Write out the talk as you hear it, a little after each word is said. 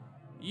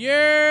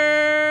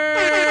Yeah!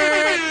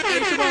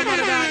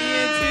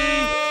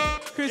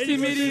 H1.ENT, Christy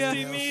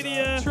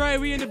Media, Trey,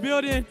 we in the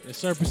building. Yes,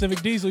 sir.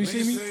 Pacific Diesel, you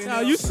see me? Now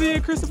you see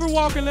it, Christopher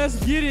Walken. Let's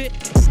get it.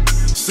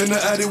 Send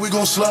the addy, we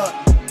gon' slide.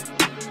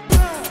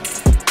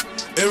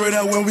 Air it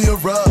out when we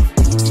arrive.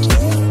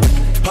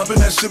 Poppin'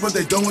 that shit, but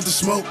they done with the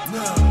smoke.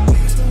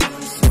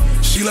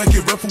 She like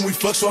it rough when we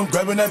fuck, so I'm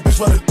grabbing that bitch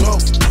by the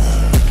throat.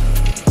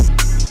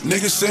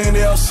 Niggas saying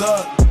they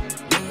outside.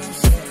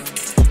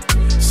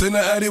 Send the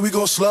addy, we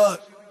gon' slide.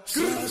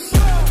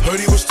 Heard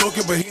he was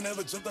talking, but he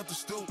never jumped out the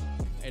stool.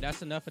 Hey,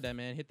 that's enough of that,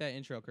 man. Hit that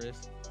intro,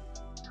 Chris.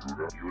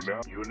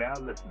 You're now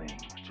listening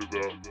to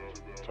the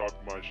Talk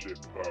My Shit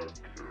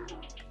podcast.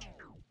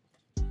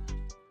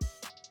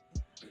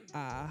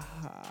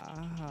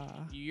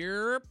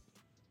 Yerp.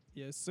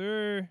 Yes,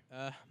 sir.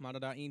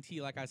 Mando.ENT,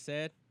 like I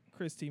said.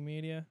 Christy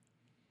Media.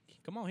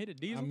 Come on, hit it,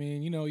 Diesel. I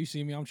mean, you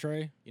see me. I'm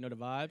Trey. You know the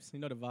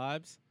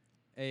vibes.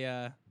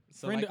 Hey,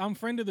 so I'm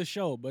friend of the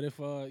show, but if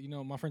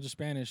my friends are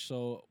Spanish,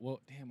 so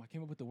damn, I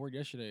came up with the word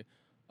yesterday.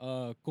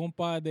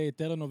 Compa de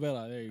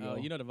telenovela. There you go.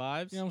 You know the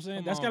vibes. You know what I'm saying?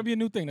 Come That's on. gotta be a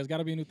new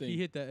thing. He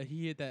hit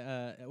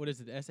that. What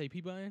is it? The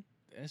SAP button?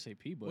 The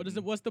SAP button. What is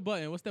it? What's the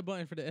button? What's that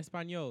button for the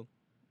Espanol?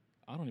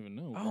 I don't even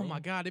know. Oh bro. my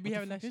God, they be What the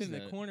having that fuck shit in is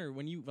the that? corner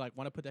when you like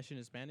want to put that shit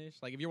in Spanish.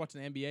 Like if you're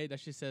watching the NBA, that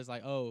shit says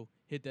like, "Oh,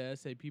 hit the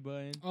SAP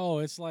button." Oh,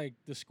 it's like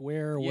the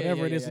square or Yeah,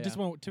 whatever it yeah, is. yeah, It just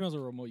depends on the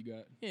remote you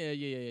got.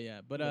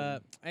 Yeah.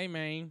 But hey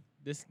man,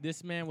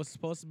 this man was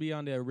supposed to be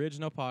on the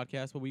original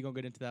podcast, but we gonna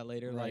get into that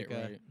later.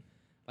 Right.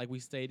 Like we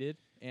stated.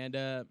 And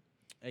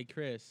hey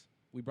Chris,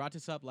 we brought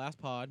this up last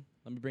pod.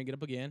 Let me bring it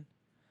up again.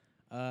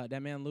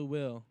 That man Lou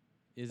Will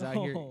is out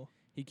here.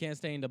 He can't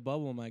stay in the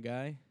bubble, my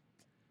guy.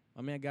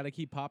 My man got to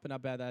keep popping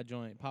up at that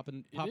joint.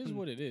 Popping. It is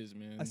what it is,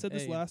 man. I said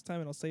this Hey. last time,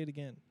 and I'll say it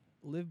again.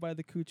 Live by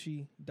the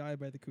coochie, die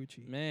by the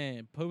coochie.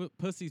 Man,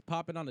 pussy's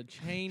popping on the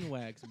chain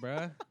wax,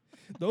 bruh.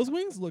 Those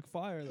wings look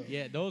fire, though.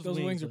 Yeah, those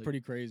wings are look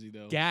pretty crazy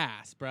though.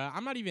 gas, bruh.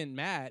 I'm not even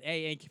mad.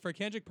 Hey, and for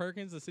Kendrick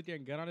Perkins to sit there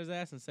and get on his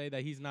ass and say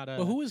that he's not a.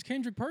 But who is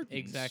Kendrick Perkins?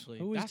 Exactly.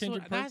 Who is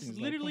Kendrick Perkins? That's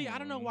Like, literally. come I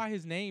don't know on. why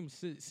his name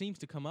seems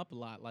to come up a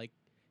lot. Like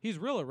he's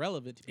real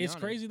irrelevant. To be It's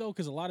honest. crazy though,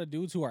 because a lot of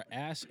dudes who are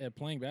ass at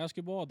playing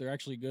basketball, they're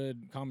actually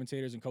good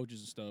commentators and coaches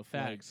and stuff.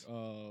 Facts.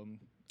 Like,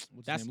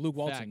 what's That's his name? Luke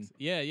Walton. facts.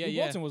 Yeah. Luke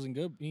Walton wasn't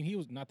good. I mean, he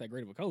was not that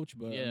great of a coach,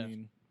 but Yeah. I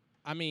mean,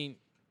 I mean,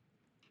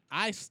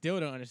 I still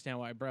don't understand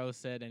why bro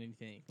said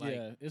anything. Like,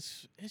 yeah,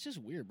 it's just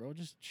weird, bro.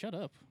 Just shut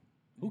up.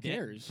 Who yeah,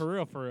 cares? For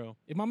real.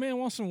 If my man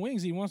wants some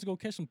wings, he wants to go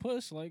catch some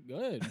puss. Like,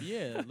 good.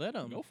 Yeah, let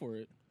him. Go for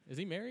it. Is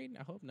he married?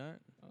 I hope not.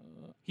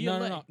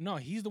 No.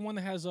 He's the one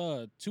that has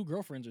 2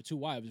 girlfriends or 2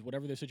 wives,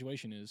 whatever their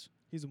situation is.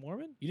 He's a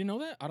Mormon? You didn't know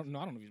that? I don't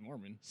know if he's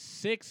Mormon.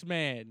 6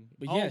 man.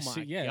 But oh yes,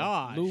 my yeah,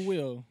 gosh. Lou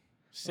Will,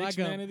 6 Like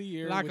man of the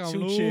year like with a 2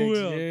 Lou chicks.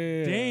 Will.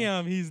 Yeah.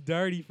 Damn, he's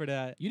dirty for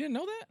that. You didn't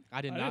know that?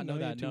 I did I not didn't know know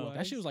he that. had 2 No. wives.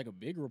 That shit was like a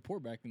big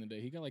report back in the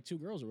day. He got like 2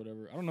 girls or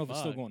whatever. I don't know if it's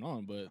still Fuck. going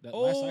on, but that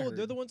last I Oh, heard,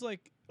 they're the ones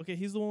like, okay,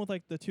 he's the one with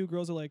like the 2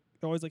 girls are like,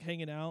 they're always like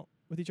hanging out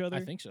with each other.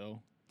 I think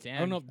so. Damn. I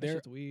don't know if That they're.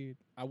 shit's weird.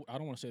 I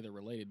don't want to say they're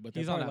related, but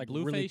they're He's on probably that like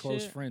blue really face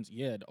close shit? friends.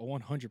 Yeah,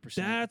 100%.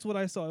 That's what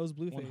I saw. It was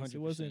Blueface. 100%.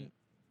 It wasn't.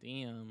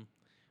 Damn.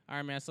 All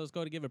right, man. So let's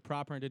go to give a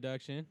proper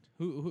introduction.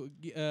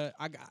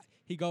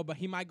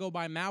 He might go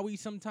by Maui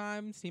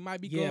sometimes. He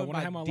might be going when by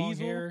I have my Diesel.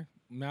 long hair,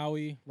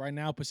 Maui. Right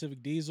now,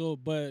 Pacific Diesel.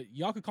 But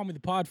y'all could call me the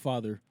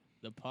Podfather.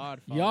 The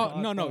pod.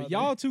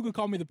 Y'all too could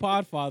call me the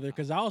Podfather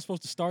because I was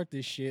supposed to start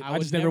this shit. I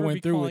would just never be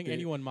went through calling with it.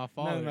 anyone my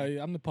father.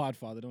 No, I'm the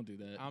Podfather. Don't do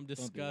that. I'm Don't do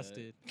that.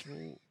 disgusted.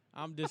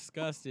 I'm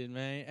disgusted,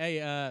 man.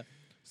 Hey,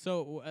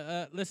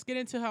 so let's get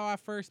into how I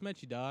first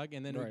met you, dog,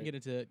 and then we can Right. get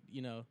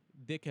into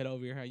dickhead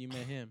over here how you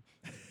met him.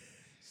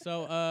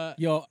 So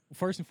Yo,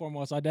 first and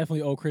foremost, I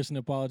definitely owe Chris an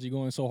apology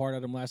going so hard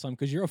at him last time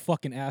because you're a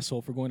fucking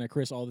asshole for going at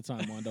Chris all the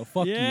time, Mondo.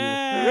 Fuck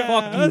Yeah, you.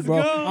 Fuck you, let's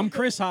bro. go. I'm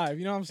Chris Hive.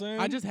 You know what I'm saying?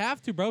 I just have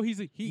to, bro. He's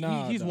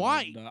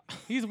white. Nah.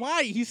 He's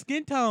white. He's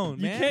skin tone,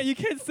 man. You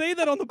can't say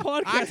that on the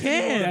podcast. I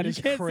can. anymore. That You is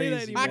can't say that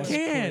crazy. anymore. I That's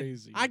can.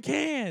 crazy. I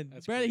can.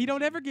 That's Brother, he don't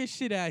crazy. ever get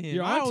shit at him.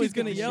 Your I always auntie's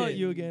gonna get yell shit. at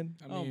you again.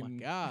 I Oh my mean,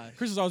 gosh.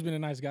 Chris has always been a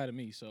nice guy to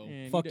me, so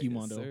Man, fuck you you, did-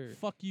 Mondo. sir.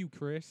 Fuck you,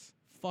 Chris.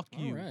 Fuck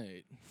you. All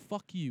right.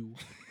 Fuck you.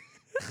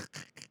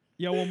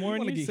 Yeah, well, more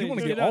He than you say. want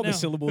to just get it out all the now.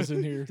 syllables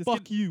in here. Just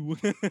Fuck you.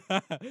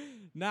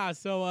 Nah,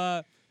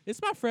 so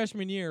it's my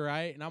freshman year,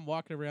 right? And I'm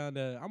walking around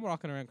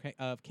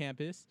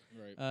campus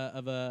Right.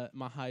 of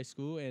my high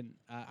school, and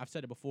I've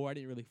said it before. I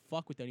didn't really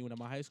fuck with anyone at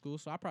my high school,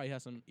 so I probably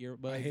had some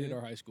earbuds. I hated in.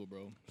 our high school,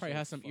 bro. Probably So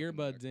had some fucking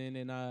earbuds in,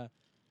 and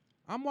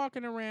I'm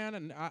walking around,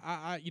 and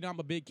I'm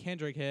a big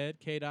Kendrick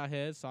head, K-Dot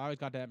head, so I always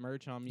got that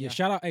merch on me. Yeah,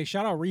 shout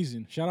out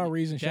Reason. Shout out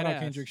Reason. Shout out Deadass.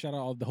 Kendrick. Shout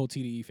out the whole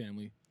TDE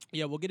family.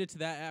 Yeah, we'll get into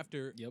that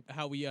after. Yep.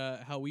 How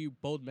we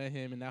both met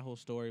him and that whole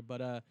story.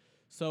 But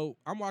so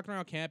I'm walking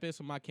around campus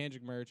with my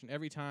Kendrick merch, and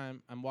every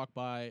time I'm walked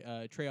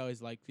by, Trey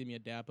always like give me a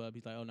dap up.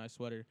 He's like, "Oh, nice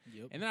sweater."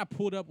 Yep. And then I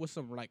pulled up with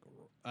some like,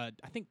 I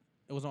think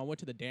it was on Went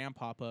to the Dam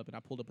pop up, and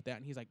I pulled up with that,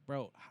 and he's like,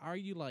 "Bro, how do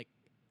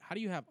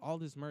you have all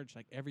this merch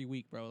like every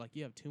week, bro? Like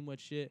you have too much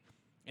shit."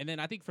 And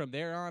then I think from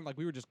there on, like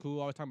we were just cool,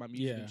 always talking about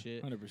music Yeah, and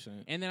shit.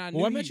 100%. And then I knew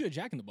Well, I met you at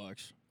Jack in the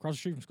Box, across the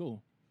street from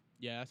school.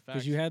 Yeah, that's facts.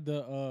 Because you had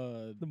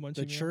the munchie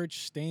meal?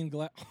 church stained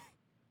glass.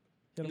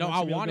 Got a No, munchie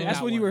I meal wanted going? That's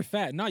that when you one. were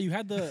fat. No, you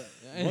had the.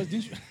 Didn't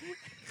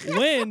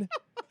you?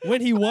 When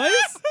he was?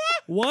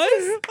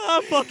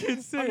 I'm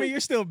fucking sick. I mean, you're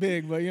still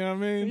big, but you know what I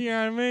mean. You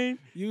know what I mean?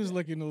 You was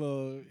looking a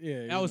little.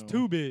 Yeah, That was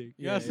too big.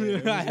 Yeah, Yes.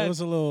 it was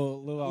a little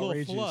a little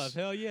outrageous. fluff.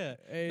 Hell yeah.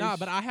 Nah,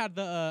 but I had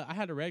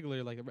the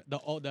regular like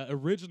the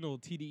original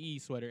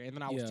TDE sweater, and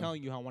then I was Yeah.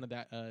 telling you how I wanted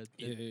that the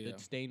Yeah.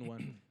 stained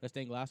one, the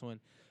stained glass one.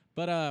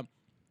 But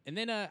and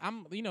then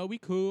I'm we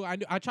cool.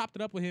 I chopped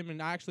it up with him,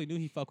 and I actually knew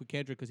he fucked with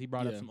Kendrick because he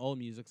brought up Yeah. some old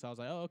music. So I was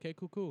like, oh okay,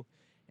 cool.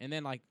 And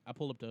then like I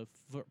pulled up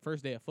the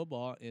first day of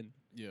football, and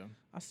Yeah.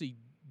 I see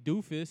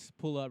Doofus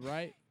pull up,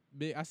 right?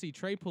 I see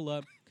Trey pull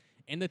up.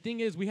 And the thing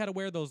is, we had to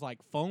wear those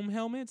like foam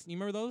helmets. You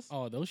remember those?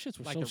 Oh, those shits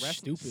were Like so the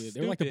wrestling- stupid. They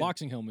were like the stupid.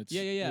 boxing helmets.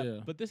 Yeah.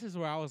 But this is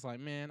where I was like,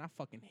 man, I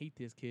fucking hate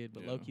this kid,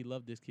 but Yeah. low-key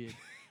love this kid.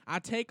 I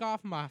take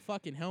off my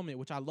fucking helmet,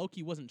 which I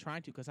low-key wasn't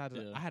trying to because I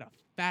had a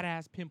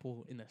fat-ass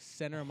pimple in the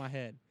center of my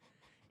head.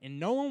 And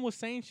no one was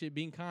saying shit,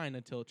 being kind,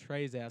 until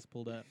Trey's ass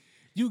pulled up.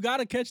 You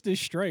gotta catch this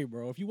straight,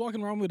 bro. If you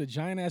walking around with a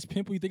giant ass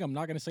pimple, you think I'm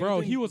not gonna say Bro,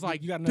 anything? he was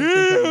like, you got another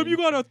thing damn, coming. you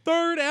got a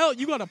third out.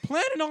 You got a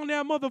planet on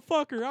that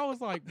motherfucker. I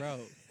was like, bro,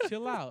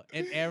 chill out.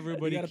 And You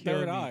everybody got a killed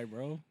third me. eye,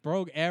 bro.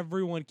 Bro,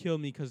 everyone killed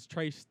me because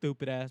Trey's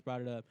stupid ass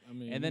brought it up. I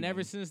mean, And then you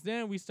ever know. since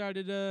then, we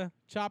started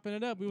chopping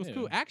it up. It was Yeah.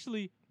 cool.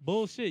 Actually,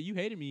 bullshit. You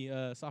hated me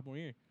sophomore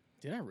year.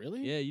 Did I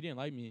really? Yeah, you didn't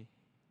like me.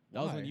 That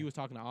was when Why? you was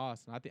talking to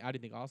Austin. I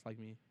didn't think Austin liked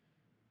me.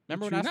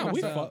 Remember True. when I Nah,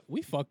 started?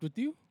 we fucked with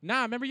you.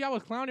 Nah, remember y'all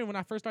was clowning when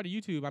I first started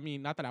YouTube. I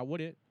mean, not that I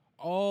wouldn't.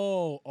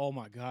 Oh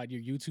my God,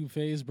 your YouTube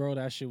phase, bro.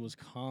 That shit was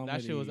comedy.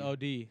 That shit was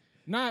OD.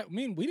 Nah, I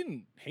mean, we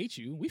didn't hate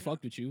you. We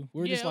fucked with you. We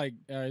were just Yeah. like,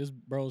 this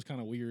bro's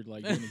kind of weird,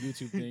 like doing the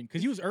YouTube thing,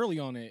 because he was early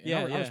on it. And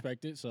Yeah, I yeah.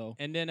 respect it. So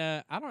And then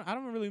I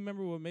don't really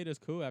remember what made us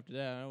cool after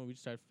that. I know we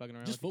just started fucking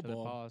around. Just with each other,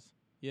 football. pause.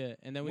 Yeah,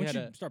 and then we once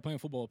had you start playing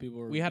football, people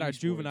were we had our esports.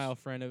 juvenile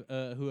friend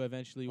who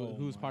eventually Oh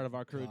who was my part of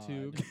our crew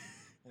too. God.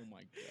 Oh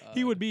my God.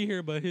 He would be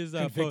here, but his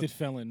convicted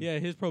felon. yeah,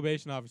 his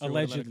probation officer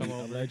wouldn't let him Allegedly. come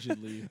over.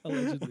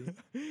 Allegedly.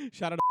 Allegedly.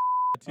 Shout out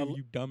to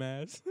you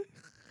dumbass.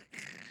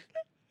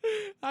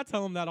 I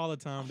tell him that all the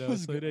time though,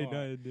 What's so it ain't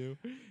going on? nothing new.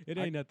 It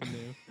ain't nothing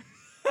new.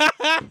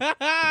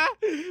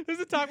 This is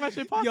a Talk My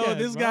Shit podcast. Yo,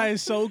 this bro. guy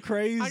is so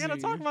crazy. I gotta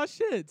talk my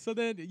shit. So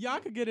then y'all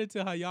could get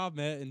into how y'all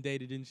met and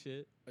dated and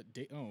shit.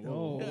 Oh,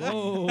 Oh,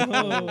 whoa.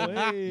 whoa,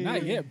 hey.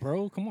 Not yet,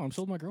 bro. Come on, I'm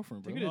still with my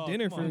girlfriend, bro. Take her to Oh,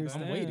 dinner come on, first.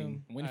 man. I'm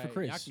waiting. I'm waiting for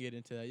Alright, y'all Chris. can get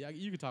into that.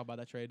 You can talk about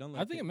that, Trey. Don't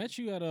let I think I met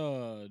you at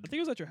I think it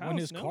was at your house. when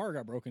his no? car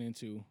got broken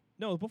into.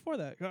 No, before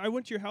that. I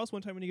went to your house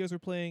one time when you guys were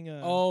playing.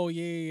 Oh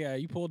yeah.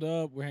 You pulled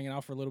up. We're hanging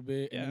out for a little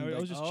bit. Yeah, and then, I like,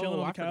 was just chilling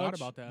on I the couch. forgot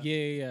about that.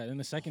 yeah. Then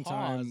the second Pause,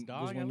 time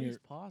dog. was At when you're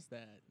least pause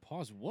that.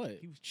 pause. What?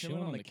 He was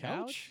chilling on the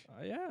couch?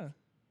 Yeah. I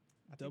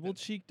think Double that-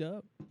 cheeked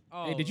up.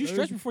 Oh, Hey, did you there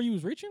stretch was- before you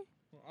was reaching?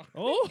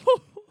 Oh.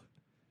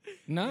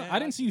 No, Man, I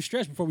didn't see you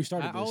stretch before we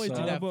started. I always this,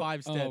 do so- that but-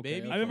 5-step, okay,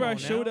 baby. okay. I remember I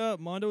Come on showed now. up.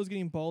 Mondo was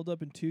getting balled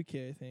up in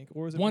 2K, I think.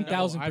 Or was it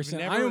 1,000%. I've I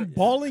never- am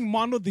balling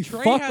Mondo the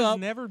Trey fuck has up.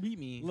 never beat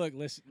me. Look,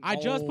 listen. I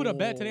just put a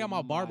bet today Oh on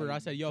my barber. my I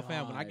said, "Yo,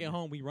 fam, when I get God.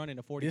 home, we run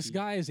into 40." This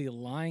guy is a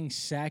lying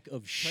sack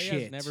of Trey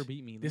shit. has never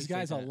beat me. Let This me say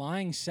guy's a that.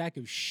 lying sack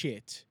of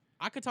shit.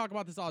 I could talk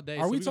about this all day.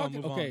 Are so we gonna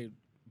talking? move Okay, on.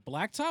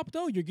 blacktop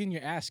though, you're getting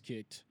your ass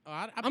kicked. Oh,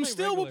 I I'm play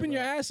still regular, whooping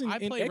your bro. ass in, I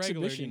in play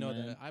regular, exhibition. you know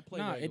man. that. I play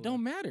Nah, regular. it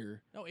don't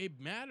matter. No, it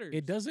matters.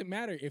 It doesn't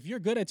matter. If you're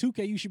good at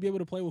 2K, you should be able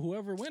to play with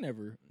whoever,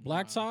 whenever.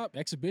 Blacktop,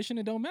 exhibition,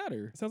 it don't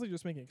matter. It sounds like you're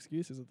just making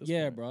excuses at this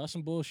Yeah, point. bro, that's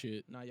some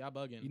bullshit. Nah, y'all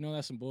bugging. You know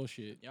that's some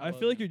bullshit. Y'all I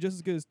feel like bugging. you're just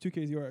as good as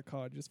 2K as you are at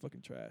COD. You're just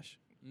fucking trash.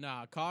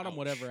 Nah, caught him. Ouch.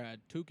 Whatever. At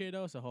 2K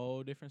though, it's a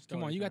whole different story.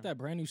 Come on, you got fam. that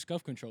brand new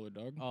scuff controller,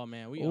 dog. Oh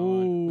man, we Ooh,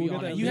 on. we We got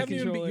on. that it. you new haven't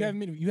even been, controller.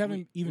 you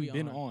haven't even we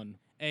been on. on.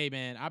 Hey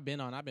man, I've been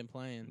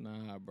playing.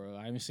 Nah, bro,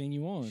 I haven't seen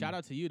you on. Shout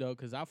out to you though,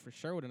 cause I for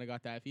sure wouldn't have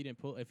got that if he didn't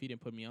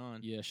put me on.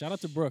 Yeah, shout out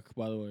to Brooke,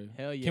 by the way.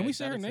 Hell yeah. Can we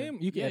say shout her out to- name?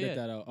 You can Yeah, edit yeah.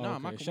 that out. Oh, Nah,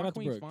 okay. my Shout out to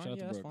queen's Brooke. fine. Shout out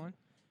Yeah, to that's Brooke.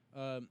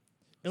 fine.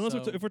 Unless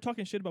So- if we're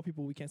talking shit about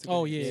people, we can't say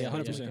Oh, their yeah, names. yeah,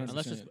 100%,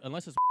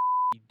 Unless it's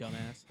you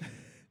dumbass.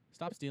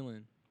 Stop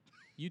stealing.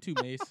 You too,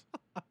 Mace.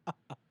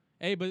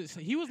 Hey, but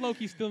he was low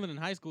key stealing in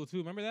high school too.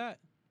 Remember that?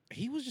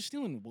 He was just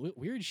stealing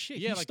weird shit.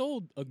 Yeah, he like-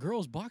 stole a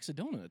girl's box of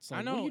donuts. Like,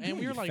 I know, what are you and doing,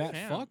 we were you like, fat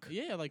fam, fuck?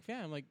 yeah, like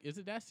fam, like, is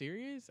it that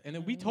serious? And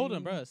then we told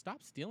him, bro,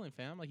 stop stealing,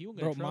 fam. Like, he will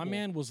get Bro, in trouble. my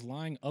man was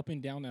lying up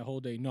and down that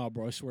whole day. No,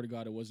 bro, I swear to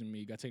God, it wasn't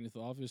me. Got taken to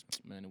the office.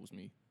 Man, it was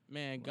me.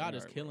 Man, God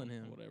is Alright, killing bro.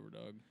 him. Whatever,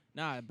 dog.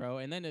 Nah, bro.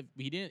 And then if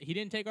he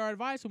didn't take our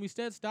advice when we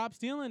said stop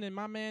stealing, and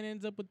my man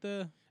ends up with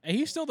the. Hey,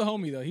 he's still the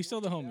homie though. He's still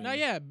the homie. No,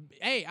 yeah.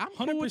 Hey, I'm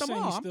cool with them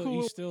all. He's I'm still,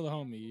 cool. he's still the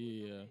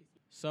homie. Yeah.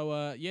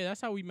 So yeah,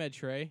 that's how we met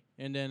Trey.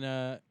 And then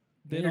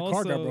Then your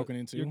car got broken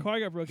into. Your car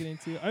got broken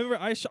into. I remember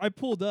I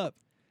pulled up,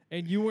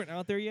 and you weren't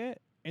out there yet.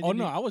 And Oh then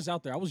no, you, I was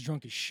out there. I was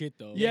drunk as shit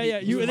though. yeah, yeah.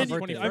 It You was and my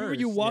then you, birthday. I remember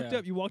you walked Yeah.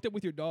 up. You walked up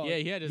with your dog. yeah,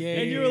 he had his. Yeah,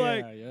 And you were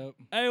like, yep.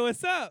 Hey,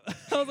 what's up?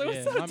 I was like,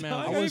 Yeah, what's up, my man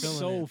dog? I was was feeling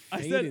so it.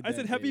 faded. I said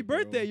that happy day, bro.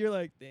 birthday. You're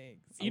like, thanks.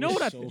 You know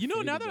what? was so Now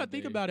faded that I that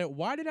think day. about it,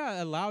 why did I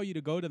allow you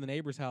to go to the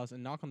neighbor's house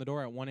and knock on the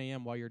door at 1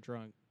 a.m. while you're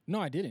drunk? No,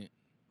 I didn't.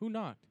 Who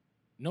knocked?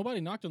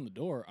 Nobody knocked on the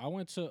door. I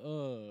went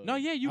to No,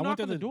 yeah, you I knocked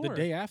went on the door. the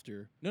day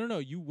after. No.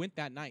 You went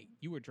that night.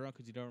 You were drunk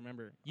because you don't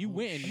remember. You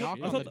went and shit.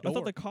 knocked I on thought the door. I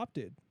thought the cop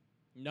did.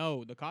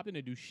 No, the cop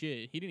didn't do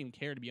shit. He didn't even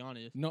care, to be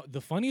honest. No, the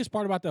funniest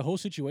part about the whole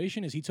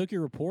situation is he took your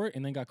report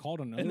and then got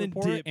called on another And then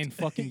report dipped. and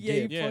fucking Yeah,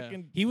 dipped. Yeah.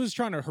 fucking. He was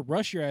trying to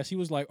rush your ass. He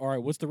was like, "All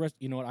right, what's the rest?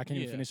 You know what? I can't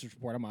even Yeah. finish this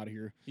report. I'm out of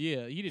here."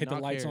 Yeah, he did Hit not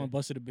the lights care. on,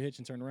 busted a bitch,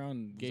 and turned around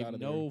and was Gave out of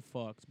no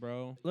fucks,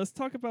 bro. Let's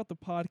talk about the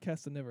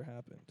podcast that never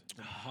happened.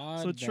 there.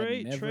 So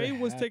Trey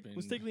was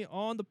technically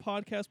on the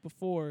podcast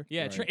before.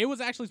 Yeah, Right. it was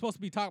actually supposed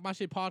to be Talk My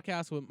Shit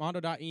podcast with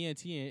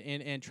Mando.ent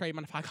and Trey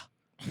motherfucker.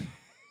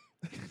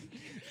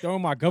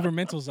 throwing my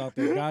governmentals out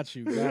there. Got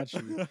you.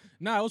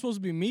 Nah, it was supposed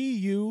to be me,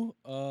 you,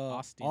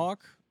 Austin.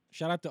 Auk.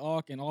 Shout out to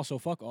Auk and also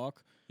fuck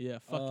Auk. Yeah,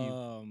 fuck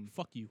you.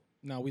 Fuck you.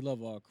 No, we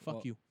love Auk.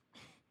 Fuck you.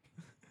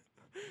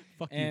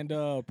 Fuck you. And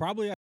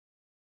probably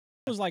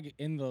I was like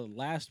in the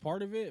last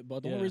part of it,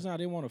 but the only Yeah. reason I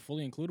didn't want to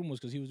fully include him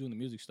was because he was doing the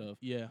music stuff.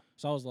 Yeah.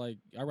 So I was like,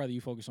 I'd rather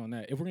you focus on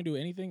that. If we're gonna do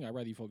anything, I'd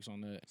rather you focus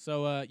on that.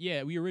 So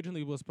yeah, we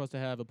originally was supposed to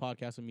have a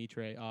podcast with me,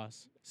 Trey,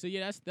 Os. So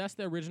yeah, that's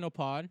the original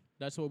pod.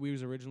 That's what we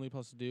was originally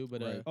supposed to do.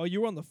 But Right. Oh,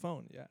 you were on the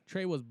phone. Yeah.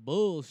 Trey was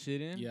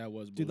bullshitting. Yeah, it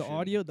was. Dude, the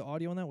bullshit.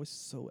 audio on that was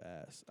so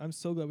ass. I'm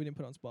so glad we didn't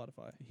put it on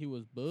Spotify. He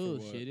was what?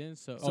 bullshitting.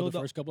 So Oh, the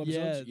first couple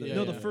episodes? Yeah, Yeah,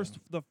 no, yeah.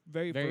 the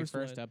very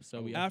first one.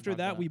 episode. We After talked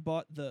that, about. we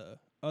bought the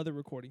other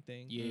recording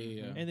thing.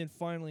 Yeah. And then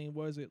finally,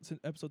 what is it? Since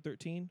episode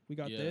 13, we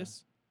got Yeah.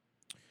 this.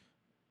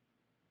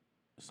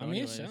 So I mean,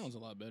 anyways. it sounds a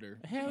lot better.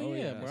 Hell Oh, yeah,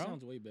 yeah. It bro.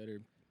 sounds way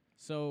better.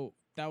 So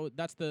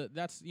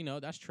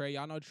that's Trey.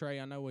 Y'all know Trey.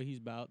 I know what he's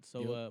about.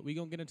 So Yep. we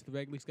gonna get into the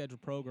regularly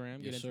scheduled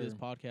program. Get Yes, into this sir.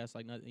 podcast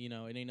like nothing.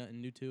 It ain't nothing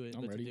new to it.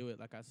 I'm but ready. to do it,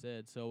 like I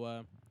said.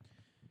 So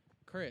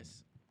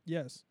Chris,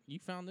 Yes. you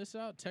found this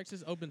out.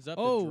 Texas opens up.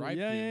 Oh, the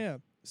drive-thru. yeah.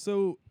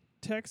 So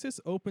Texas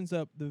opens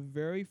up the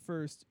very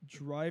first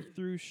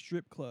drive-through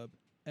strip club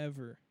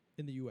ever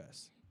in the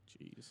U.S.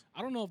 Jeez.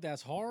 I don't know if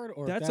that's hard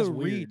or That's if that's a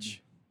weird.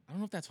 reach. I don't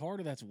know if that's hard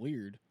or that's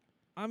weird.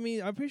 I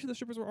mean, I'm pretty sure the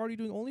strippers were already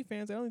doing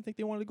OnlyFans. I don't even think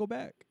they wanted to go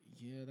back.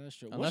 Yeah, that's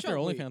true. Unless they're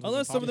wait, OnlyFans was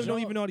Unless some of them popular.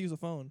 don't even know how to use a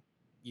phone.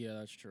 Yeah,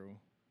 that's true.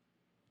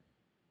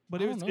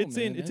 But I it's don't know, it's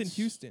man. in That's-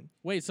 Houston.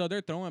 Wait, so they're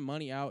throwing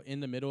money out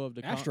in the middle of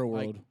the Astro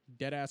like, World.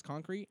 dead ass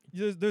concrete.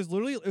 There's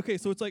literally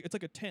so it's like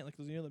a tent, like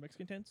those, the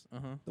Mexican tents,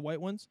 the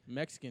white ones.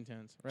 Mexican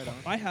tents. Right on.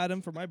 I had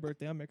them for my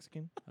birthday. I'm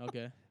Mexican.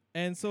 Okay.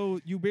 And so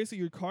you basically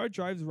your car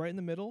drives right in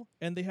the middle,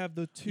 and they have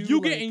the two. You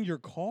like, get in your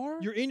car?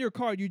 You're in your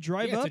car. You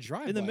drive Yeah, it's a up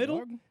drive in the by, middle,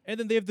 dog. and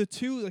then they have the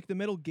two like the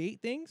metal gate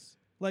things,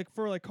 like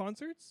for like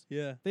concerts.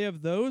 Yeah. They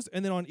have those,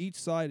 and then on each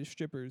side is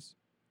strippers.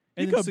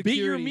 You And then could beat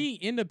your security.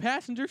 meat in the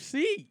passenger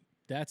seat.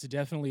 That's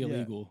definitely Yeah.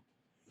 illegal.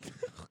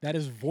 That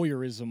is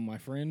voyeurism, my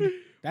friend.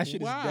 That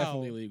shit Wow. is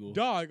definitely illegal.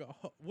 Dog,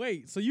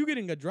 wait, so you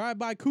getting a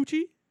drive-by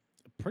coochie?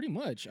 Pretty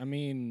much. I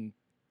mean,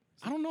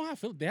 I don't know how I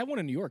feel. They have one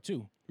in New York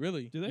too.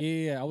 Really? Do they?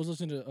 Yeah, I was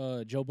listening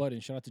to Joe Budden.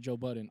 Shout out to Joe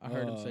Budden. I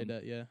heard him say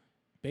that, yeah.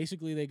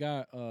 Basically, they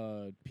got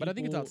But I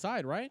think it's people-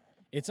 outside, right?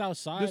 It's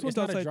outside. This one's It's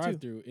not a outside,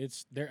 too. drive-through.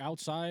 They're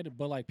outside,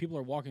 but like people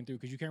are walking through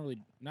because you can't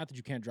really. Not that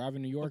you can't drive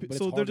in New York, but so it's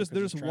they're harder just 'cause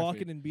they're there's just traffic.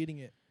 walking and beating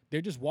it.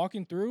 They're just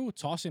walking through,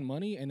 tossing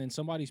money, and then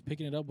somebody's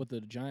picking it up with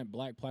a giant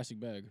black plastic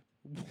bag.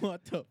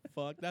 What the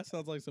fuck? That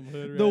sounds like some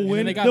hood. The then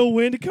wind they got- the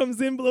wind comes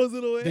in, blows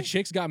it away. The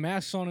chicks got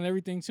masks on and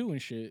everything too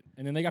and shit.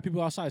 And then they got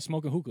people outside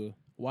smoking hookah.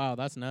 Wow,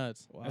 that's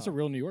nuts. That's a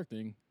real New York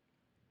thing.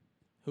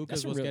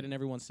 Hookahs a was real- getting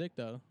everyone sick,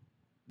 though.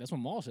 That's what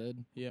Maul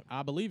said. Yeah,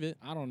 I believe it.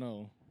 I don't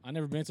know. I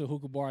never been to a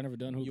hookah bar. I never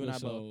done hookah. You and I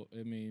so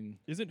I mean,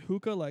 Isn't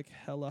hookah like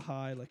hella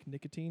high, like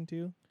nicotine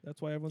too?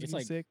 That's why everyone's it's getting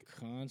like sick.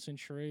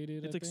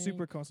 concentrated. It's I like think.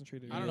 super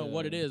concentrated. I don't know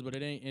what it Yeah. is, but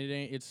it ain't.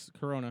 It's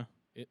Corona.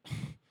 It,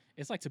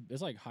 it's like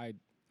high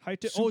High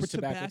super it's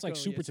tobacco. It's like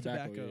Yeah, super it's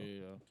tobacco. tobacco.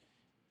 Yeah.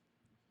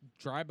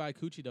 Drive-by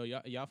coochie though.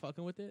 Y'all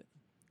fucking with it?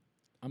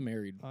 I'm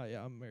married. Oh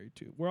yeah, I'm married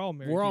too. We're all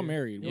married. We're all here.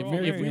 married. We're We're all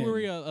married If we men. were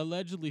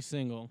allegedly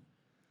single,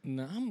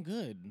 Nah, I'm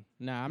good.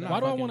 nah, I'm not. Why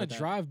do I fucking want with to that.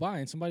 drive by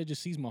and somebody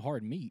just sees my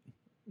hard meat?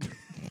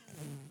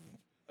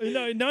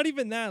 No, not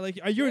even that. Like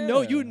you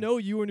know, Yeah.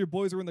 you and your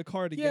boys were in the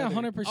car together. Yeah,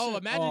 100%. Oh,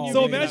 imagine you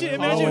So being imagine-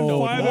 like, imagine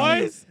oh, five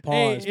boys. Pause.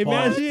 Hey, pause, imagine-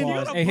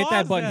 pause. You Hey, hit that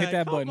gotta button. pause Hit that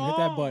that. button. Come Hit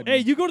that on. button. Hey,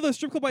 you go to the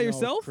strip club by No,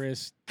 yourself?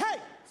 Chris. Hey,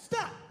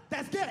 stop!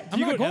 That's gay. I'm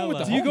you not go- going with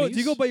the Do you go? Do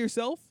you homies. go by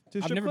yourself to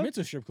a I've strip never club? been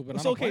to a strip club, but I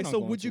So don't okay, plan on so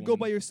going would to you go one.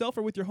 by yourself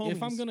or with your homies?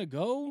 If I'm gonna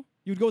go,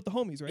 you'd go with the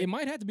homies, right? it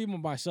might have to be by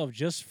myself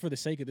just for the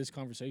sake of this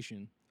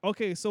conversation.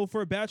 Okay, so for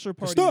a bachelor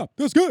party,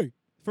 That's gay.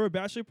 For a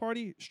bachelor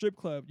party, strip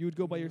club, you would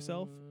go by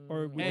yourself,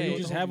 or would Hey, you You go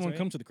with just the have homies, one right?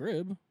 come to the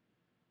crib.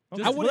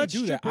 Okay, I well, wouldn't that's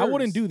do that. I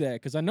wouldn't strippers. do that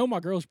because I know my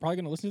girl's probably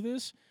gonna listen to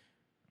this.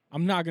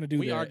 I'm not gonna do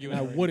We that. arguing. and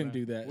I already, wouldn't bro.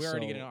 do that. We're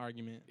already so getting an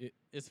argument.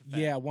 It's a fact.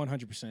 yeah,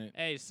 100%.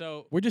 Hey,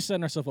 so We're just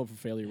setting ourselves up for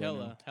failure right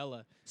now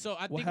hella. So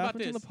I What think about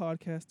happens this. on the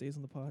podcast stays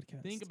on the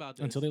podcast. Think about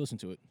this. until they listen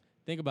to it.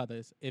 Think about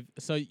this. If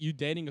so, you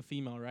dating a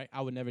female, right?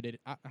 I would never date.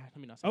 Let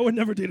me not. Say I would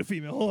never date a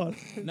female. Hold on.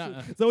 Nah,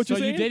 Is that what so you're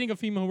saying? you dating a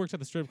female who works at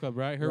the strip club,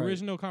 right? Her Right.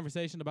 original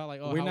conversation about like,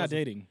 oh, We're how not was it-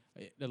 dating.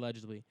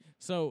 allegedly.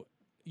 So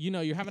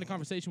you're having a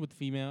conversation with the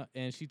female,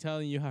 and she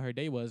telling you how her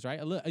day was, right?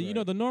 You know,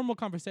 Right. the normal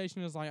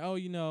conversation is like, oh,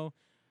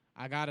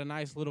 I got a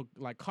nice little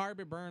like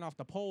carpet burn off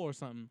the pole or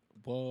something.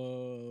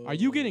 Whoa. Are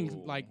you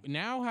getting like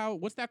now?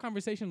 What's that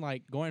conversation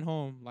like going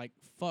home? Like,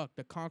 fuck,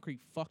 the concrete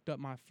fucked up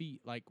my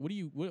feet. Like,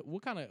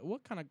 what kind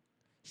of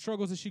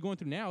struggles is she going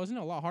through now? Isn't it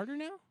a lot harder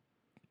now?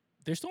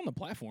 They're still on the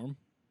platform.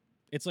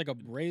 It's like a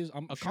raised.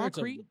 I'm A sure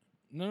concrete?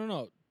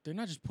 No. They're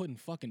not just putting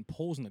fucking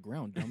poles in the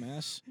ground,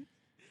 dumbass.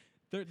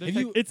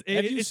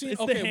 It's seen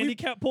the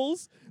handicap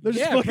poles. They're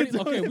just Yeah, fucking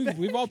okay. throwing it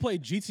We've all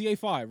played GTA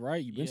 5,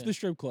 right? You've been to Yeah. the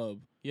strip club,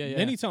 Yeah.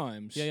 many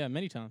times. Yeah,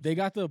 many times. They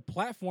got the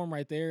platform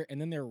right there,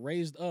 and then they're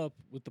raised up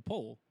with the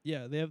pole.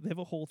 Yeah, they have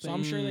a whole thing. So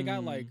I'm sure they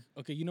got like,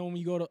 okay, you know when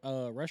you go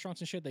to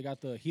restaurants and shit, they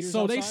got the heaters.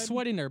 So they outside?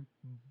 sweating their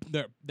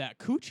that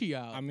coochie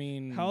out. I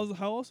mean, how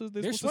else is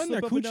they They're supposed to sweating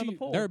slip their up and down the coochie-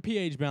 pole? Their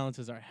pH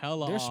balances are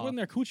hella they're off. sweating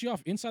their coochie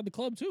off inside the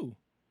club too.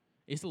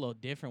 It's a little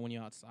different when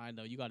you're outside,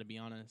 though. You got to be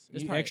honest.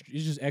 It's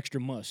It's just extra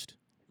must.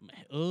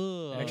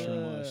 Ugh. Extra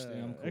must.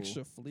 Yeah, I'm cool.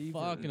 Extra flavor.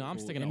 Fuck, no, I'm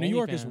Cool. sticking to And New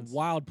York is OnlyFans.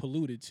 wild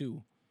polluted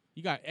too.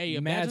 You got Mad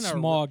imagine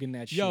smog in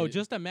that shit. Yo,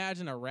 just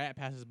imagine a rat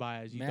passes by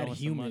as you mad throw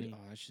some humid. money.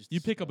 Oh, it's just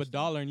You pick up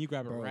disgusting. $1 and you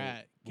grab a Bro,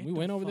 rat. When Get we the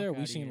went over fuck there, we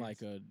outta seen here.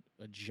 like a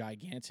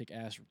gigantic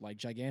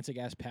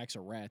ass packs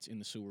of rats in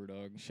the sewer,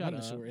 dog. Shut Not in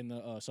up. the sewer, in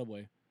the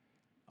subway.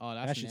 Oh,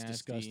 That that's shit's nasty.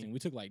 disgusting. We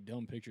took like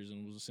dumb pictures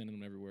and was sending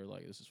them everywhere.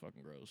 Like, this is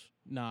fucking gross.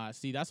 Nah,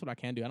 see, that's what I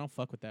can do. I don't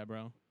fuck with that,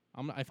 bro.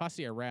 If I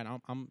see a rat,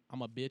 I'm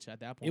a bitch at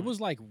that point. It was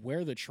like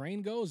where the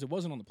train goes. It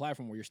wasn't on the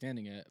platform where you're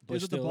standing at. But It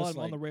was at the still, it's bottom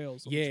on like, the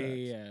rails. on the yeah, tracks.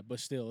 yeah. But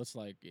still, it's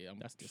like, yeah,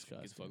 That's get the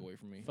fuck disgusting. away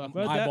from me. Fuck I'm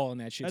But that- eyeballing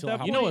that shit at till that I hop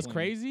point- You know on what's the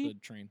crazy? The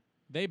train.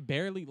 They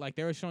barely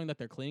they were showing that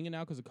they're cleaning it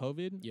now because of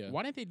COVID. Yeah.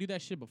 Why didn't they do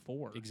that shit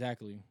before?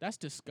 Exactly. That's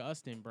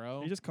disgusting,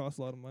 bro. It just costs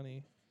a lot of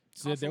money.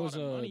 So Costs there a was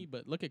lot of a money,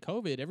 but look at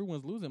COVID.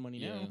 Everyone's losing money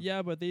now.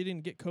 Yeah, but they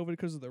didn't get COVID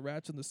because of the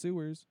rats in the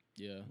sewers.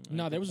 yeah. Right,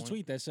 No, good there was a point.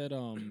 tweet that said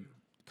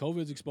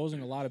COVID's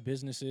exposing a lot of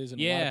businesses and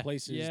a lot Yeah. of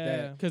places Yeah.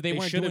 that Because they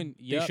weren't should doing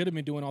they should have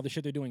been doing all the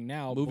shit they're doing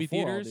now. Movie before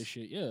all theaters? this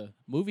shit. Yeah,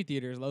 movie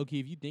theaters. Low key,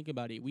 if you think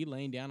about it, we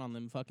laying down on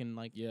them fucking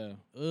like. yeah.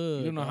 Ugh,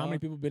 You don't know how many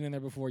dog. people been in there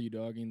before you,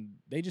 dog, and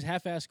they just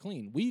half-ass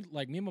clean. We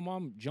like me and my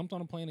mom jumped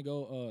on a plane to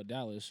go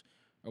Dallas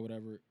or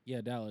whatever.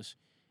 Yeah, Dallas,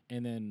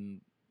 and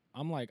then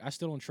I'm like, I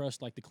still don't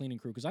trust like the cleaning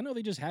crew because I know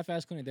they just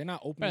half-ass cleaning. They're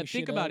not opening. Bro, shit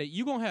think about up. it.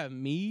 You gonna have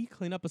me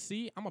clean up a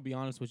seat? I'm gonna be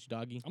honest with you,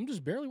 doggy. I'm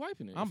just barely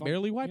wiping it. I'm If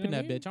barely you know wiping what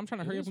I that mean? bitch. I'm trying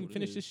to It hurry up is and what it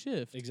finish is. this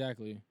shift.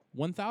 Exactly.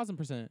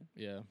 1000%.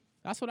 Yeah.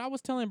 That's what I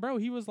was telling bro.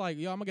 He was like,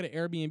 "Yo, I'm gonna get an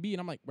Airbnb," and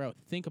I'm like, "Bro,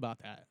 think about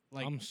that.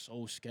 Like, I'm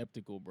so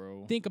skeptical,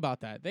 bro. think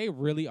about that. They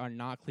really are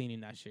not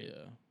cleaning that shit.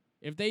 Yeah.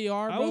 If they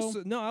are, I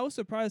bro, was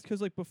surprised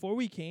because like before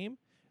we came,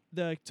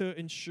 to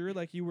ensure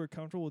like you were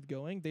comfortable with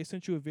going, they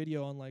sent you a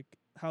video on like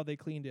how they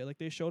cleaned it. Like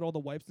they showed all the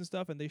wipes and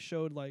stuff, and they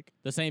showed like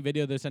the same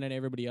video they're sending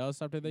everybody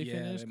else after they yeah,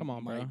 finish. it Come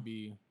on, bro. might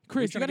be.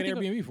 Chris, What you you gotta trying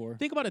to think, get Airbnb for?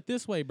 think about it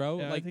this way, bro.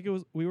 I like, think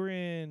we were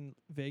in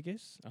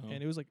Vegas,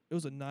 and it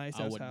was a nice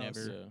I ass would house,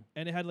 never. Yeah,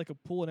 and it had like a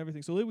pool and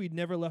everything. So we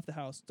never left the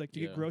house like to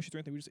Yeah. get groceries or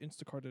anything. We just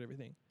Instacarted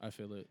everything, I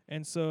feel it.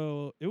 and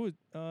so it was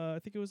I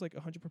think it was like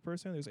 100 per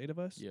person. There was 8 of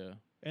us, Yeah. and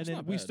That's then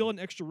not we bad. still had an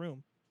extra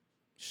room.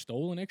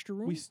 Stole an extra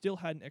room? We still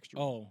had an extra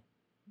room. Oh.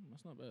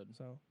 That's not bad.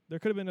 So there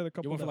could have been another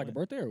couple. You went for that like a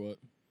birthday or what?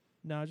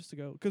 Nah, just to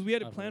go because we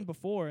had I it feel planned it.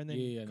 before, and then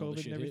Yeah, no, the COVID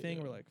shit and hit, everything.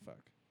 yeah. We're like, fuck.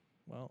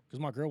 Well, Because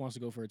my girl wants to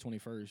go for her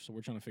 21st, so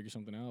we're trying to figure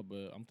something out.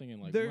 But I'm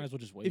thinking like, There- we might as well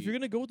just wait. if you're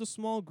gonna go with a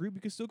small group,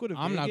 you can still go to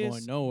I'm Vegas. not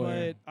going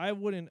nowhere. But I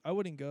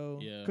wouldn't go.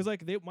 Yeah. Because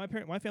like my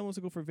family wants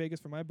to go for Vegas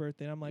for my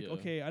birthday. And I'm like, Yeah.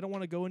 okay, I don't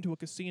want to go into a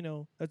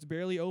casino that's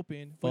barely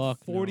open Fuck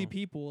with 40 no.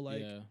 people.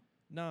 Like, yeah.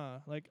 nah.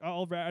 Like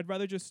I'd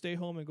rather just stay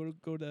home and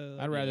go to.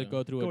 I'd rather Yeah.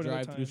 go through Go a another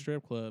drive-through time.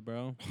 strip club,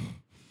 bro.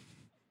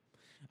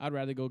 I'd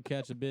rather go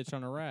catch a bitch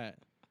on a rat.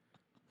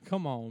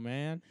 Come on,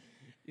 man.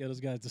 Yeah, those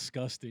guys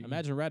disgusting.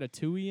 Imagine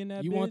Ratatouille in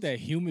that. you bitch. want that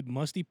humid,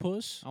 musty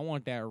puss? I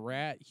want that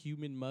rat,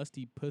 human,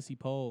 musty pussy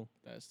pole.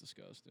 That's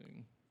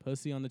disgusting.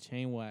 Pussy on the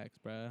chain wax,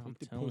 bruh. I'm Put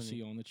the telling pussy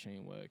you. on the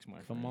chain wax, my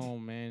Come friend.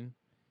 on, man.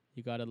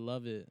 You gotta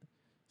love it.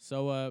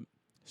 So,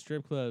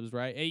 strip clubs,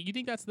 right? Hey, you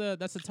think that's the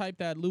type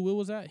that Lou Will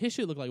was at? His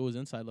shit looked like it was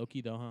inside, low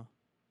key though, huh?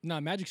 Nah,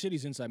 Magic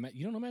City's inside.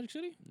 You don't know Magic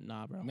City?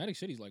 Nah, bro. Magic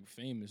City's like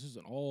famous. This is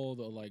in all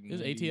the like.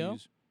 This is 90s.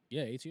 ATL?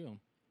 Yeah, ATL.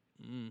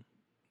 Mm.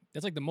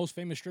 That's like the most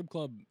famous strip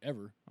club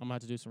ever. I'm gonna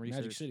have to do some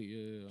research. Magic City.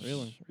 Yeah.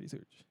 Really?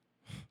 Research.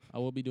 I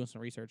will be doing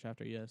some research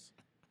after, yes.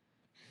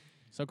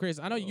 So, Chris,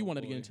 I know you Oh,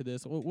 wanted to get boy. into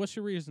this. What's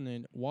your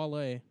reasoning,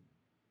 Wale?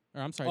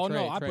 Or I'm sorry, Oh, Trey.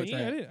 no, I Trey, put Trey.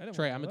 Trey. I didn't.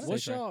 Trey, I meant to say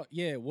What's Trey. y'all?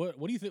 Yeah. What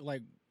do you think?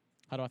 Like,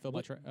 How do I feel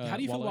about Trey? how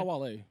do you feel about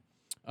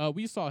Wale?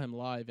 We saw him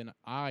live, and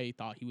I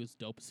thought he was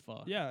dope as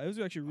fuck. Yeah, it was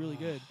actually really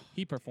good.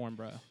 He performed,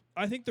 bro.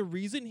 I think the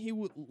reason he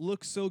would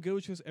look so good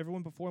was because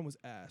everyone before him was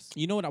ass.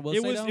 You know what I will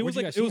It say, was though? it was Where'd you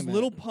like guys it see was him at?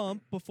 Little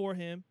Pump before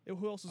him.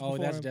 Who else was Oh,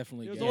 before that's him?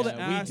 definitely. It was yeah. all the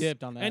Yeah, we ass,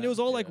 dipped on that. and it was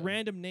all like Yeah.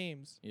 random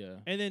names. Yeah.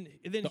 And then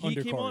The he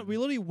came on. undercard. We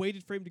literally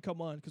waited for him to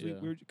come on because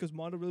Yeah. because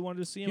Mando really wanted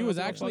to see him. He and I was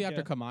like, actually fuck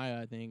after yeah.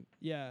 Kamaya, I think.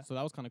 Yeah, So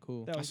that was kind of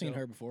cool. that I've was seen dope.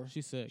 her before.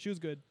 She's sick. She was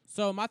good.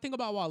 So my thing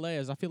about Wale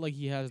is I feel like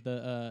he has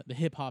the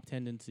hip hop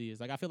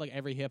tendencies. Like I feel like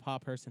every hip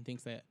hop person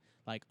thinks that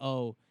like,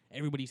 oh,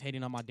 everybody's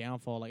hating on my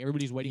downfall. Like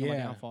everybody's waiting on my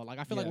Yeah. downfall. Like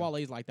I feel Yeah. like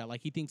Wale's like that.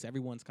 Like he thinks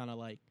everyone's kind of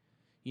like,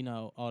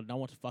 no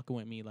one's fucking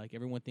with me. Like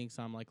everyone thinks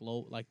I'm like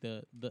low, like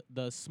the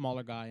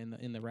smaller guy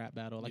in the rap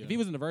battle. Like if he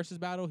was in the versus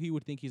battle, he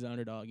would think he's an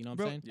underdog. You know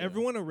what I'm saying?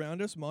 Everyone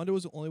around us, Mando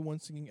was the only one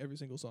singing every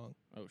single song.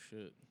 Oh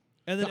shit.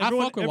 And then So I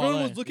fuck with everyone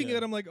Wale. was looking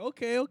at him like,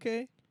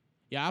 okay.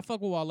 Yeah, I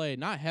fuck with Wale.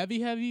 Not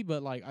heavy,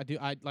 but like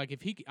I like if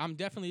I'm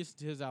definitely listening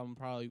to his album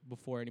probably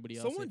before anybody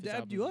else. Someone if his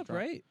dabbed you album up, dropped.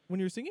 right? When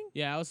you were singing?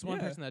 Yeah, I was one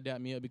Yeah. person that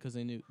dabbed me up because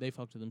they knew they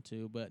fucked with him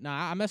too. But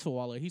nah, I mess with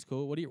Wale. He's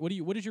cool. What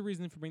is your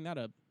reasoning for bringing that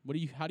up? What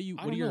I are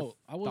don't your know.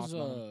 I thoughts was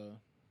on him?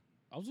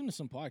 I was into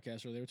some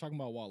podcast where they were talking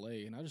about Wale,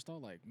 and I just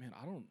thought like, man,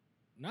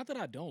 not that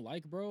I don't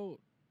like bro,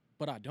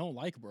 but I don't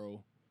like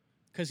bro,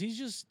 because he's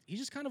just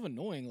kind of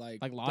annoying. Like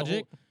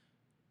Logic.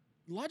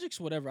 Logic's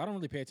whatever. I don't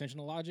really pay attention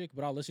to Logic,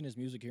 but I'll listen to his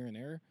music here and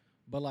there.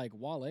 But like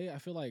Wale, I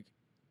feel like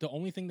the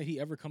only thing that he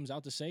ever comes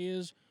out to say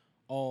is,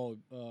 "Oh,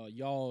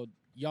 y'all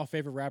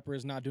favorite rapper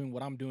is not doing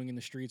what I'm doing in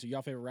the streets, or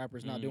y'all favorite rapper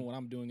is not doing what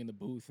I'm doing in the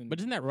booth." And But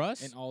isn't that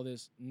Russ? and all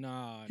this?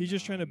 Nah, He's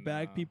just trying to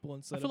bag nah. people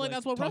instead of feel like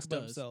that's what talk Russ about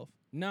does. himself.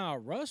 Nah,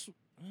 Russ.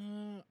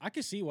 I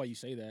can see why you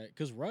say that,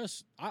 because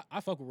Russ, I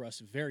fuck with Russ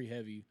very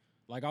heavy.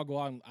 Like I'll go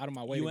out of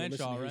my way You to go and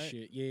listen Shaw, to his right?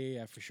 shit.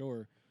 Yeah, for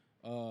sure.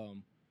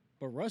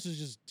 But Russ is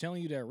just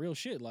telling you that real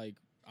shit. Like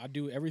I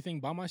do everything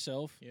by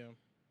myself. Yeah.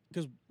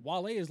 Because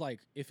Wale is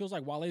like, it feels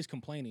like Wale's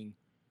complaining.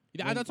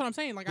 Yeah, When that's what I'm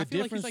saying. Like I the feel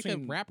like he's difference like the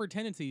between- rapper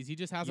tendencies. He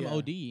just has Yeah. them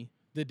OD.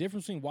 The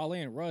difference between Wale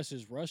and Russ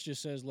is Russ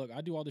just says, look,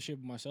 I do all the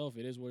shit by myself.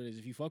 It is what it is.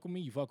 If you fuck with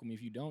me, you fuck with me.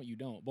 If you don't, you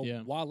don't. But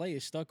Yeah. Wale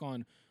is stuck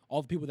on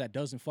all the people that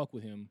doesn't fuck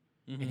with him.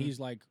 Mhm. And he's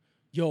like,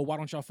 yo, why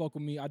don't y'all fuck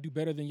with me? I do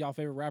better than y'all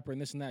favorite rapper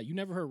and this and that. You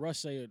never heard Russ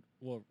say it.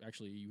 Well,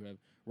 actually, you have.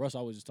 Russ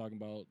always is talking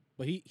about,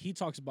 but he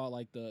talks about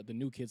like the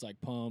new kids like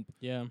Pump,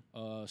 Yeah.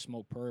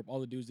 Smoke Perp, all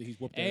the dudes that he's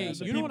whooped Hey, their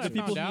ass. you know what I the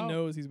people found out? he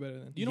knows he's better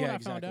than. You know Yeah,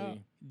 what I found out?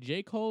 exactly.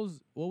 J. Cole's,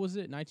 what was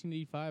it?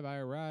 1985, I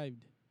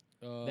Arrived.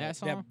 That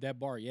song? that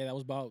bar, yeah, that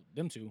was about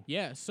them two.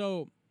 Yeah,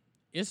 so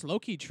it's low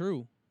key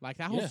true. Like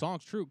that whole Yeah.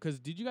 song's true. Cause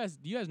do you guys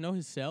know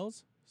his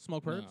sales?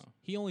 Smoke Perps? No.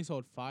 He only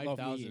sold Oh,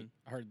 5,000.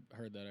 I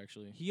heard that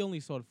actually. He only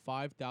sold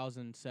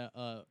 5,000.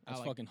 That's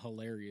fucking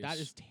hilarious. That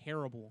is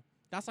terrible.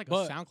 That's like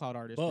But- a SoundCloud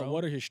artist, But bro.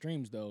 what are his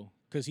streams though?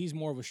 Because he's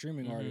more of a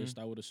streaming Mhm. artist,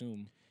 I would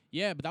assume.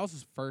 Yeah, but that was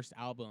his first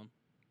album.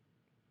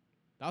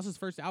 That was his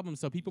first album,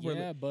 so people were.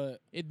 Yeah,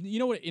 but You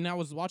know what? And I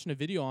was watching a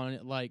video on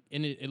it, like,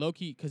 and it low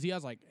key, because he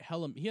has like a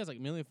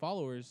million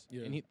followers.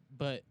 Yeah.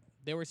 But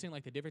they were saying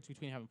like the difference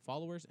between having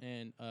followers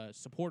and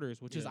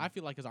supporters, which is Yeah. I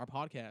feel like is our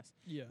podcast.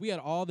 Yeah. We had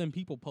all them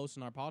people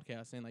posting our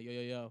podcast saying like,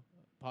 yo,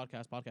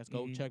 podcast,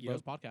 go check yep.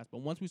 Bro's podcast.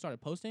 But once we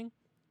started posting,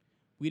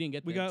 we didn't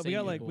get We the got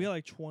same like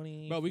people.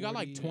 20. Bro, we got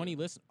like 40, 20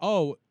 listens.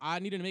 Oh, I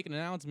needed to make an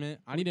announcement.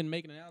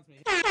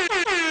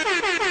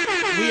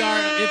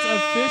 It's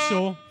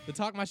official. The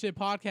Talk My Shit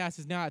podcast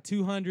is now at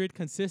 200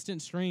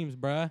 consistent streams,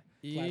 bruh.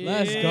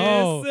 Let's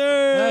go.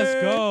 Sir.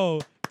 Let's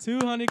go.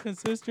 200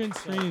 consistent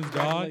streams,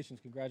 dog.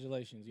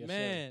 Congratulations. Yes,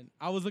 Man,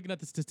 I was looking at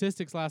the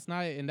statistics last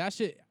night, and that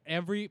shit,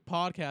 every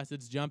podcast,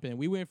 it's jumping.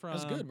 We went from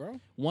That's good, bro.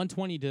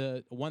 120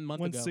 to 1 month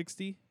ago.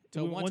 160 To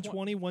to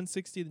 120,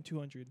 160 to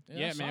 200.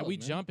 Yeah, that's man, solid,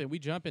 we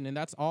jumping, and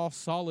that's all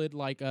solid.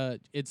 Like,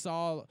 it's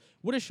all.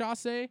 What did Shaw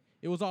say?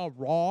 It was all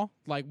raw.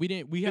 Like we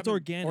It's haven't-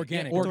 organic.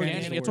 Organic.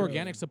 Organic. It's word.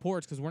 organic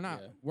supports because we're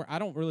not. Yeah. I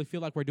don't really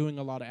feel like we're doing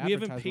a lot of We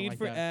advertising. haven't paid like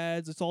for that.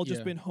 ads. It's all just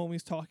Yeah. been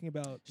homies talking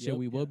about. Shit,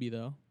 we will be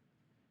though.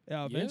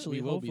 Yeah,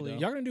 eventually, we will be, hopefully. though.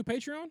 Y'all gonna do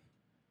Patreon?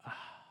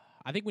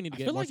 I think we need to I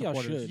get feel more like y'all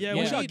supporters. should. Yeah,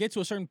 Once we y'all need- get to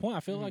a certain point, I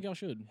feel like y'all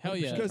should. Hell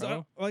yeah. Because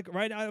bro.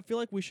 right now, I feel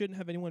like we shouldn't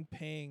have anyone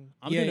paying.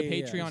 I'm Yeah, doing a yeah,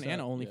 yeah, Patreon and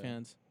exactly, yeah.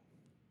 OnlyFans.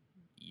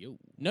 Yo.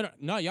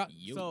 No, y'all.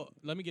 Yo. So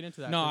let me get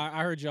into that. No, 'cause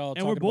I heard y'all.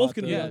 And we're talking both about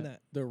gonna be the- on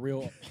that. the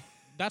real.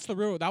 that's the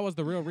real. That was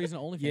the real reason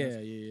OnlyFans. Yeah.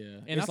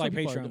 And It's that's like what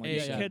people are Patreon. doing. Like Yeah, you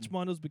Hey, said. catch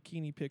Mondo's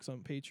bikini pics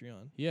on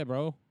Patreon. Yeah,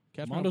 bro.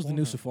 Catch me on Mondo's the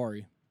new Pornhub.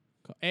 Safari.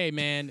 Hey,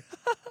 man.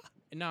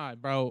 Nah,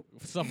 bro.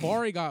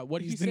 Safari got what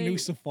did he He's the say? new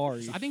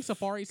Safari. I think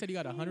Safari said he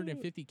got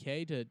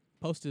 150K to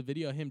post a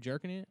video of him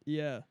jerking it.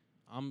 Yeah.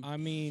 I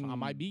mean, I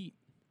might beat.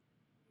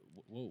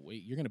 Whoa,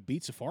 wait, you're gonna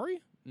beat Safari?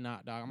 Nah,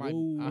 dog. I might.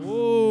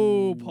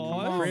 Whoa, Come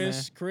pause.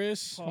 on,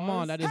 Chris. Come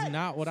on, that is Hey,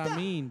 not what I stop.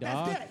 mean,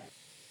 That's dog. gay.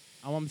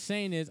 All I'm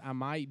saying is I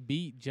might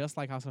beat just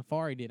like how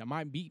Safari did. I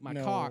might beat my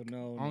cock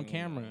on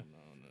camera.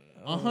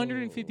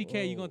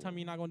 150K. You gonna tell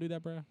me you're not gonna do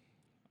that, bro?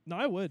 No,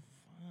 I would.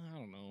 I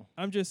don't know.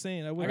 I'm just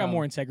saying. I would. I got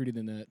more integrity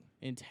than that.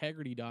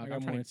 Integrity, dog. I I'm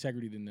got more trying to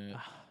integrity than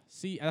that.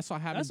 see. That's why I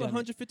haven't That's done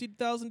it.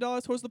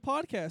 $150,000 towards the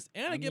podcast,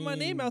 and I get my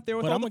name mean, out there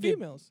with but all I'ma the get-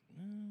 females.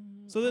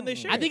 So then they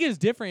share. I think it's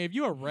different. If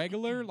you're a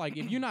regular, like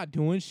if you're not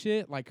doing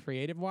shit like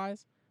creative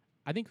wise,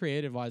 I think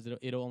creative wise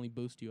it'll only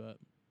boost you up.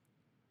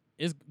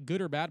 Is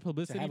good or bad To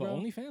publicity, have bro?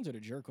 OnlyFans or to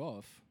jerk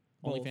off?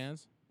 Both.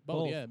 OnlyFans?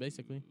 Both, yeah,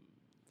 basically.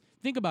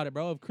 Think about it,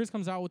 bro. If Chris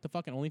comes out with the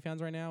fucking OnlyFans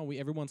right now,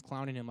 everyone's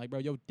clowning him like, bro,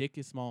 your dick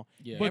is small.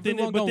 Yeah. But then,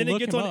 Everyone but gonna then it look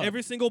gets him on up.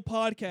 every single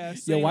podcast.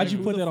 Yo, saying, why'd like, you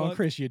who put the that on fuck-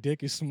 Chris? Your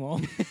dick is small.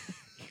 Don't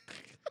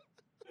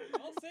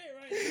say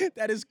it right.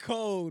 That is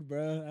cold,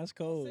 bro. That's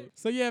cold.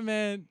 So yeah,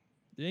 man,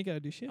 You ain't gotta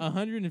do shit.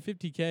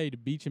 150K to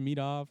beat your meat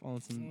off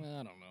on some.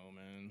 I don't know,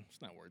 man.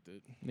 It's not worth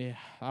it. Yeah,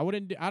 I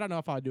wouldn't. I don't know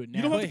if I'd do it now.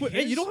 You don't have to But put.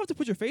 Hey, you his- don't have to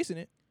put your face in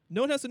it.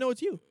 No one has to know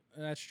it's you.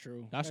 That's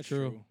true. That's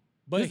true.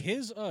 But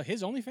his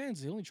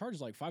OnlyFans, he only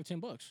charges like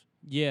 $5-10.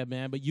 Yeah,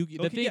 man. But you the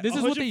Okay, thing. yeah, This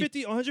is what they.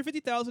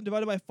 150,000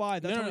 divided by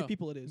 5. That's No, how many no.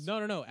 people it is.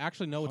 No.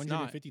 Actually, no, it's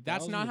not. 150,000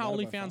 That's not how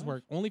divided by OnlyFans 5?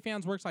 work.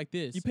 OnlyFans works like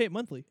this. You pay it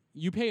monthly.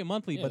 You pay it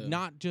monthly, but Yeah.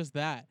 not just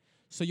that.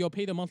 So you'll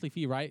pay the monthly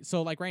fee, right?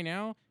 So like right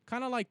now,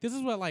 kind of like this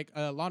is what like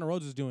Lana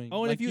Rhodes is doing.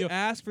 Oh, and like, if you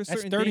ask for That's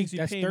certain 30. things, you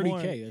That's pay 30K.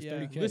 more. That's Yeah.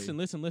 30K.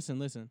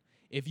 Listen.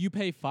 If you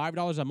pay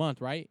 $5 a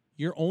month, right,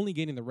 you're only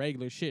getting the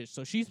regular shit.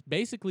 So she's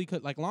basically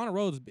like Lana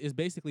Rhodes is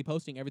basically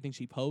posting everything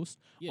she posts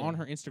Yeah. on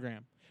her Instagram.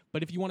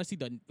 But if you want to see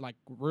the like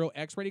real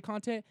X-rated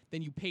content,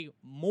 then you pay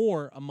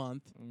more a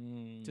month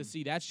to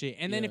see that shit.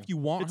 And then Yeah. if you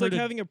want It's her like to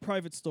having a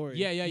private story.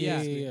 yeah.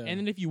 Yeah. And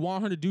then if you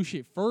want her to do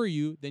shit for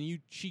you, then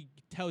she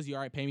tells you,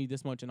 all right, pay me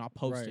this much and I'll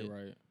post it.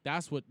 Right.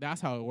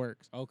 That's how it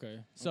works.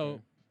 Okay. So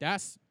okay.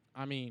 that's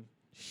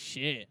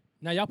shit.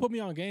 Now y'all put me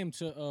on game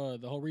to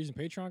the whole reason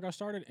Patreon got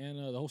started and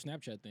the whole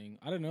Snapchat thing.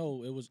 I don't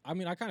know. It was. I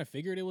mean, I kind of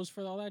figured it was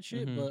for all that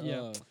shit, Mhm. but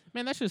Yeah.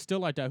 Man, that shit's still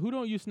like that. Who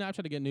don't use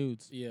Snapchat to get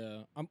nudes?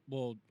 yeah.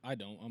 Well, I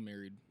don't. I'm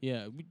married.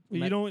 Yeah.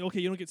 You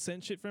don't get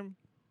sent shit from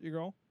your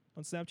girl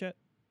on Snapchat?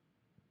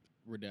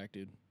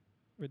 Redacted.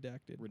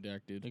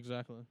 Redacted.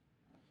 Exactly.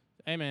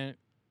 Hey man,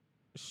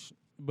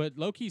 but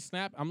low key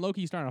Snap. I'm low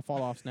key starting to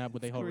fall off Snap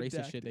with the whole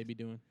racist shit Redacted. they be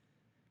doing.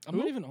 I'm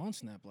not even on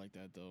Snap like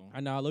that though. I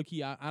know low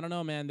key. I don't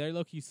know, man. They're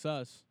low key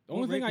sus. The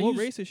only thing I what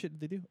use, racist shit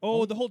did they do?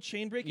 Oh, the whole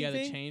chain breaking Yeah,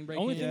 thing? the chain the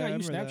breaking. only thing Yeah, I I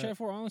use remember Snapchat that.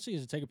 for honestly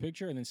is to take a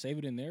picture and then save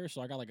it in there,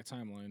 so I got like a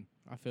timeline.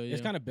 I feel you.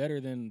 It's kind of better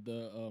than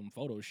the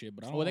photo shit,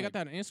 but I don't. Well, they like,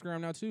 got that on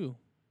Instagram now too.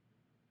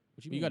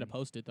 What you You mean? got to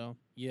post it though.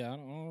 Yeah, I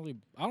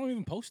don't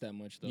even post that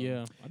much though.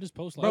 Yeah. I just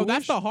post like. Bro, I that's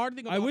wish- the hard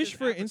thing. I About wish this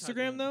for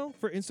advertisement. Instagram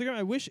though,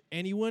 I wish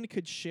anyone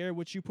could share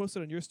what you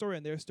posted on your story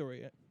and their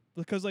story.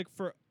 Because like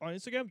on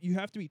Instagram, you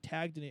have to be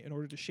tagged in it in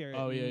order to share it.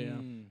 Oh yeah.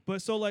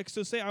 But so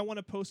say I want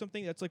to post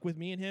something that's like with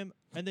me and him,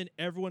 and then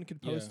everyone can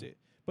post Yeah. it.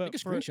 You But can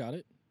screenshot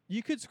it.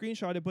 you could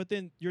screenshot it, but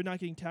then you're not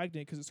getting tagged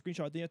in it because it's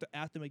screenshot. Then you have to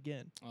at them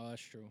again. Oh,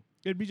 that's true.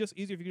 It'd be just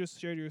easier if you could just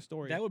share your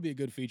story. That would be a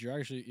good feature,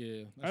 actually.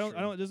 Yeah. That's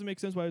true. It doesn't make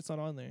sense why it's not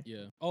on there.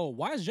 Yeah. Oh,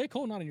 why is J.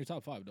 Cole not in your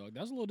top 5, dog?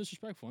 That's a little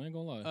disrespectful. I ain't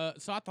gonna lie.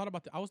 So I thought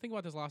about. I was thinking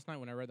about this last night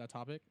when I read that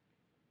topic.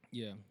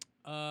 Yeah.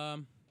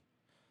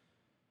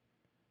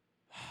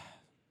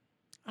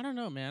 I don't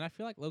know, man. I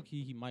feel like low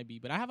key he might be,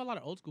 but I have a lot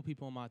of old school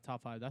people in my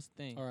top 5. That's the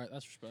thing. All right,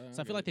 that's respect.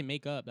 So I feel like they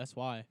make up. That's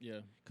why. Yeah.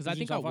 Because Who's I in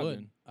think I top 5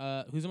 would.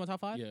 then? Who's in my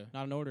top 5? Yeah.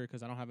 Not in order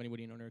because I don't have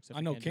anybody in order except.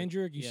 I for know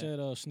Kendrick. You Yeah.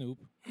 said Snoop.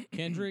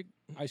 Kendrick.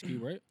 Ice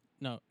Cube, right?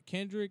 No,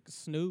 Kendrick,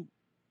 Snoop,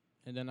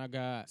 and then I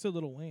got It's a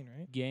Lil Wayne,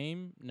 right?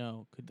 Game.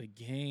 No, The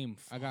Game.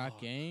 I got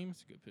Fuck. Game.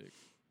 That's a good pick.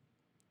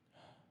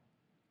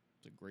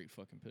 It's a great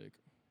fucking pick.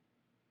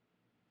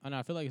 I know.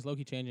 I feel like it's low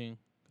key changing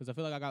because I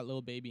feel like I got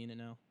Lil Baby in it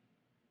now.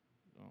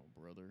 Oh,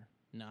 brother.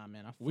 Nah,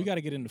 man. We got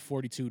to get into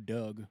 42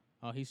 Doug.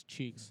 Oh, he's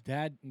cheeks.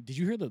 Did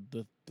you hear the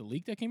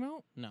leak that came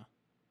out? No,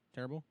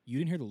 terrible. You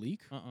didn't hear the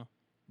leak? Bro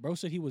Bro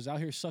said he was out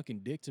here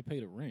sucking dick to pay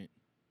the rent.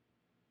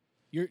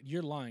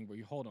 You're lying, bro.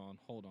 Hold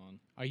on.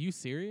 Are you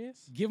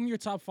serious? Give him your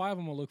top 5.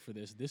 I'm gonna look for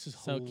this. This is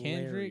So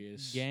Kendrick,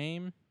 hilarious.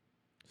 Game,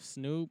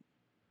 Snoop,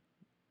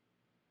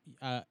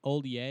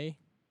 Old Ye.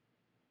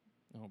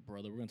 Oh,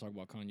 brother, we're gonna talk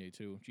about Kanye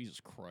too. Jesus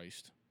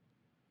Christ.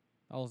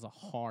 That was a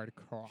hard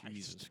cross.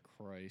 Jesus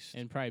Christ.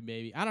 And probably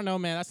Baby. I don't know,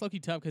 man. That's low key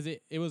tough because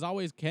it was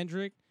always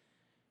Kendrick,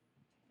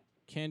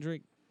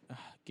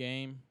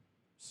 Game,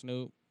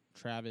 Snoop,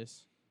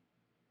 Travis.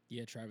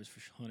 Yeah, Travis for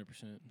 100%.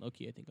 Low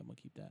key, I think I'm gonna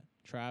keep that.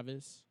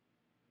 Travis,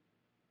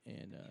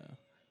 and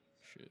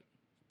Shit.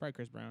 probably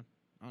Chris Brown.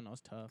 I don't know.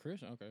 It's tough.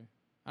 Chris? Okay.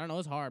 I don't know.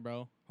 It's hard,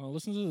 bro.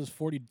 Listen to this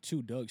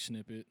 42 Doug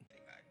snippet.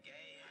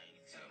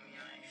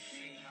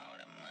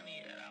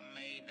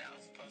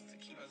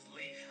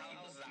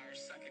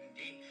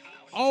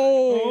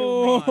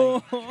 Oh,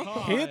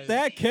 Hit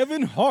that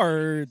Kevin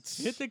Hart.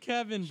 Hit the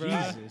Kevin, bro.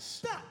 Jesus.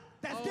 Stop.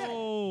 That's gay.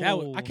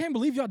 Oh, I can't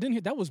believe y'all didn't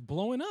hit. That was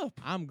blowing up.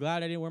 I'm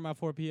glad I didn't wear my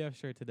 4PF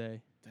shirt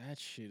today. That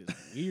shit is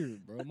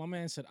weird, bro. My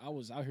man said I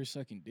was out here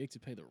sucking dick to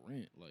pay the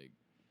rent. Like,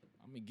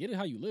 I mean, get it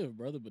how you live,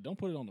 brother, but don't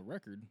put it on the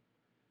record.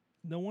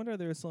 No wonder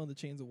they were selling the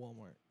chains at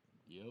Walmart.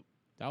 Yep.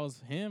 That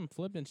was him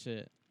flipping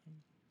shit.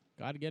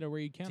 Got to get it where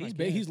you can.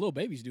 He's Lil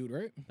Baby's dude,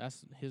 right?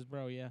 That's his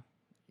bro, yeah.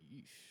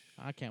 Yeesh.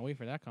 I can't wait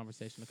for that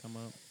conversation to come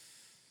up.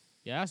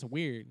 Yeah, that's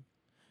weird.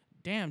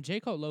 Damn, J.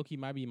 Cole low-key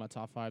might be in my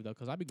top 5, though,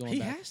 because I be going He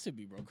back. has to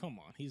be, bro. Come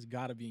on. He's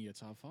got to be in your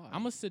top 5.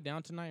 I'm going to sit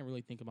down tonight and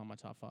really think about my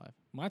top 5.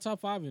 My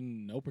top 5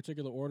 in no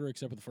particular order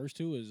except for the first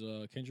 2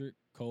 is Kendrick,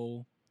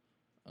 Cole,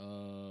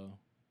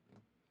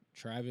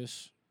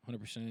 Travis,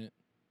 100%.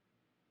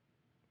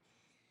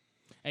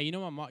 Hey, you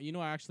know my mom,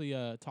 I actually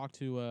talked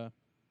to, I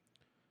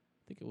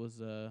think it was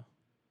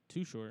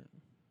Too Short.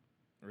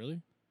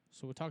 Really?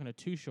 So we're talking to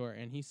Too Short,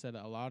 and he said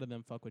that a lot of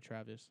them fuck with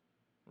Travis.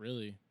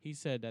 Really? He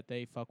said that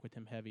they fuck with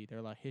him heavy.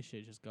 They're like, his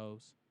shit just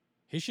goes.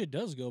 His shit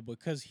does go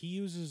because he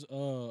uses a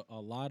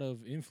lot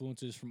of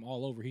influences from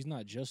all over. He's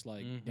not just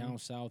like down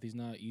south. He's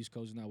not East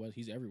Coast. He's not West.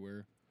 He's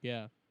everywhere.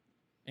 Yeah.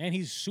 And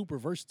he's super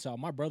versatile.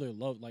 My brother's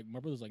like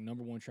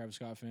 #1 Travis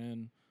Scott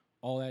fan.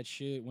 all that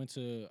shit. Went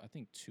to I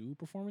think 2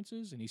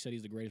 performances, and he said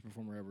he's the greatest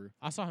performer ever.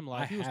 I saw him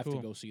live. I He was have cool.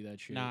 to go see that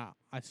shit. Nah,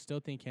 I still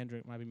think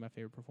Kendrick might be my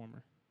favorite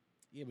performer.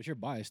 Yeah, but you're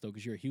biased though,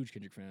 because you're a huge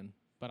Kendrick fan.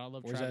 But I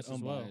love Or is Travis that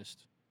as well.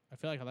 unbiased? I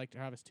feel like I like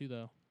Travis too,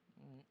 though.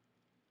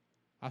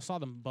 I saw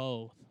them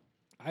both.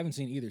 I haven't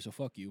seen either, so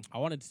fuck you. I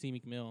wanted to see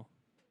Meek Mill,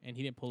 and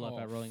he didn't pull up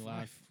at Rolling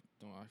Loud.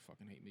 I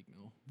fucking hate Meek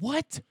Mill.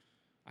 What?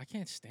 I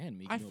can't stand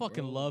Meek I Mill,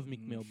 fucking bro. love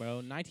Meek Mill, bro.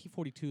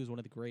 1942 is one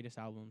of the greatest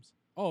albums.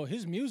 Oh,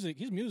 his music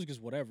is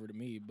whatever to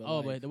me.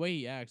 But But the way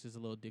he acts is a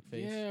little dick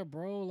face. yeah,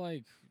 bro.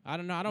 Like I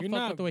don't know. I don't You're fuck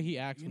not- with the way he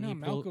acts. you're when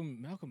not he pull-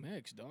 Malcolm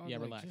X, dog. Yeah,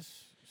 like, relax.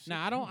 just sit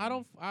Nah, I down.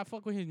 don't. I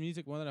fuck with his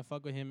music more than I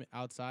fuck with him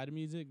outside of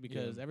music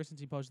because ever since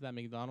he posted that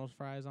McDonald's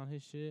fries on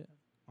his shit,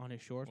 on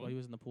his shorts while he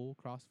was in the pool,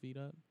 cross feet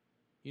up.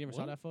 You never saw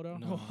What? that photo?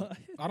 No,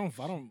 I don't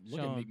look Show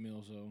at him. Meek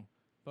Mill. So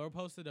Bo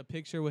posted a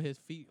picture with his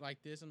feet like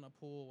this in the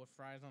pool with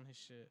fries on his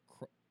shit.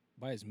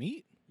 by his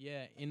meat.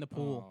 Yeah, in the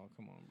pool. Oh,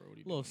 come on, bro. What are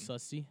you A little doing?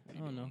 sussy. What I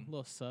are you don't know. doing? A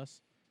little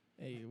sus.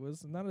 Hey, it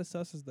was not as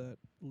sus as that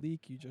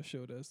leak you just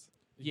showed us.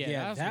 Yeah,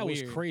 that's that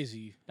was weird.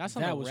 crazy. That's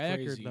on that the was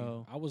record, crazy.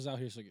 though. I was out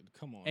here, so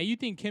come on. Hey, you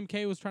think Kim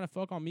K was trying to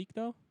fuck on Meek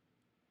though?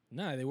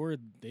 Nah, they were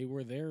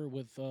there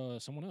with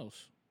someone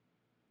else.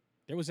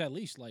 There was at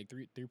least like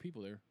three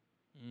people there.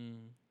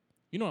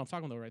 You know what I'm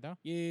talking about right now?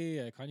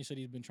 Yeah. Kanye said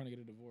he's been trying to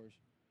get a divorce.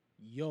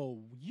 Yo,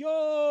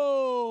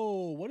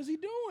 what is he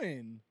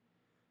doing?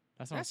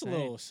 That's what That's I'm a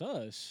saying. little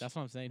sus. That's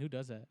what I'm saying. Who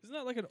does that? Isn't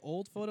that like an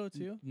old photo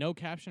too? No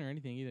caption or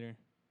anything either.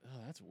 Oh,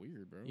 that's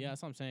weird, bro. Yeah,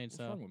 that's what I'm saying. What's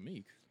So wrong with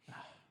Meek?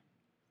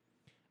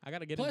 I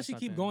gotta get. Plus, he into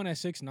keep something. going at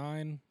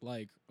 6'9".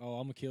 Like, oh,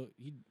 I'm gonna kill.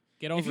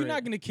 Get over If you're it.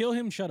 not gonna kill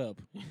him, shut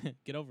up.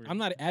 Get over it. I'm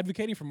not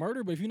advocating for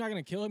murder, but if you're not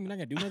gonna kill him, you're not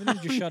gonna do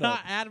nothing. Just shut not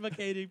up.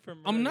 advocating for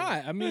murder. I'm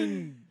not. I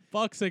mean,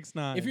 Fuck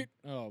 6ix9ine. if you,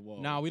 oh well.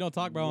 Nah, we don't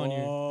talk about on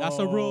here. That's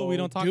a rule. We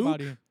don't talk Duke? about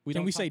here.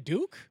 Can we say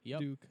Duke? Yep.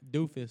 Duke.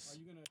 Doofus?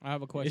 I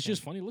have a question. It's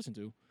just funny to listen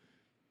to.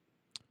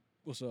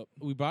 What's up?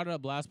 we brought it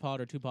up last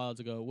pod or 2 pods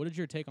ago. What is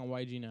your take on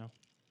YG now?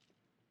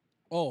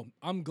 Oh,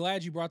 I'm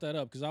glad you brought that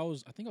up because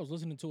I think I was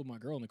listening to it with my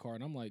girl in the car,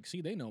 and I'm like,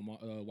 see, they know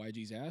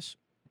YG's ass.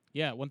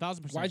 Yeah,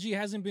 1000%. YG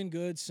hasn't been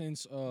good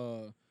since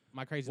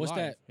My Crazy what's Life,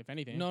 that? if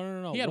anything.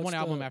 No. He had What's one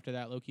album the- after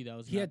that, low-key, that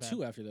was He not had bad.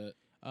 2 after that.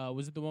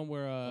 Was it the one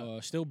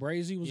where Still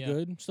Brazy was yeah.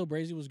 good. Still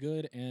Brazy was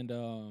good, and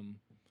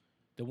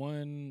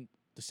the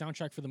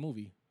soundtrack for the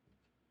movie,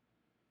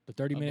 the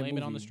 30-minute Blame movie.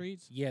 It on the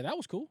Streets? Yeah, that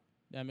was cool.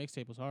 That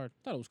mixtape was hard.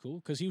 Thought it was cool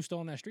because he was still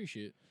on that street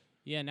shit.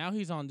 Yeah, now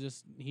he's on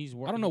he's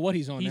working. I don't know what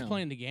he's on He's now.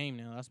 playing the game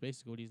now. That's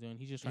basically what he's doing.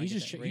 He's just trying He's to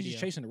just get that he's radio.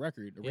 just chasing the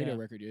record, the radio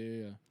record.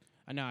 Yeah.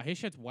 I know his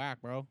shit's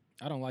whack, bro.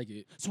 I don't like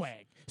it.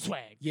 Swag.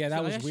 Yeah,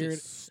 that was shit's weird.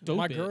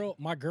 Stupid.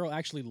 My girl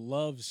actually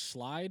loves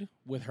Slide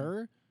with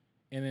her,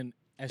 and then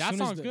That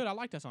song's good. I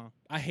like that song.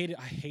 I hate it.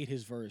 I hate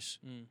his verse.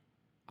 Mm.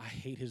 I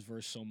hate his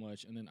verse so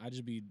much, and then I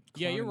just be.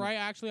 Yeah, you're clowning-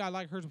 right. Actually, I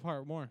like her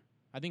part more.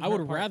 I think I her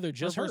would part- rather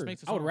just verse her.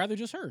 makes the I would song. rather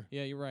just her.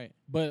 Yeah, you're right.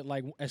 But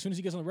like, as soon as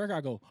he gets on the record,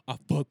 I go, "I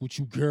fuck with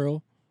you,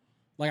 girl."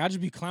 Like I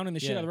just be clowning the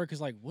shit Yeah. out of the record.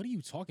 Cause like, what are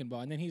you talking about?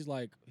 And then he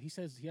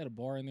says he had a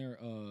bar in there.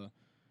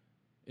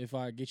 If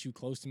I get you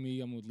close to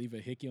me, I'm gonna leave a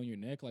hickey on your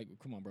neck. Like,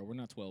 come on, bro. We're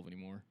not 12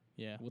 anymore.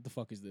 Yeah. What the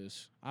fuck is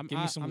this? I'm- Give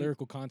me some I'm-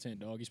 lyrical content,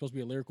 dog. You're supposed to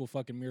be a lyrical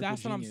fucking miracle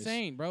That's what I'm genius.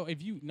 saying, bro.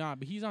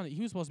 But he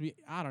was supposed to be.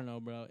 I don't know,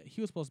 bro. He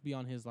was supposed to be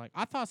on his like.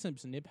 I thought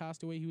since Nip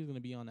passed away, he was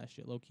gonna be on that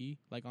shit low key,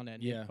 like on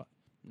that. Yeah. Nip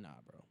nah,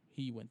 bro.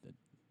 He went the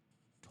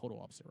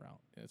total opposite route.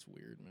 That's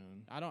weird,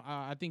 man.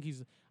 I think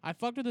he's. I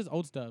fucked with his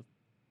old stuff.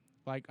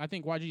 Like I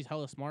think YG's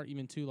hella smart,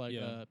 even too, like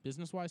Yeah.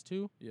 business wise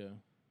too. Yeah.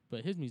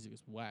 But his music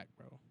is whack,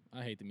 bro.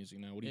 I hate the music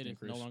now. What do you It think, is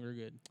Chris? no longer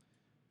good.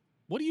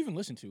 What do you even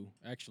listen to,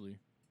 actually?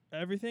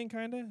 Everything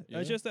kind of. Yeah.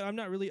 It's just that I'm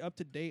not really up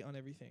to date on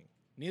everything.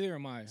 Neither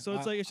am I. So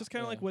it's like it's just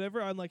kind of yeah. like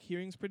whatever I'm like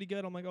hearing's pretty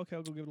good. I'm like, okay,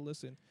 I'll go give it a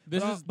listen.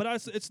 This but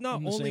is it's not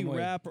I'm the only same way.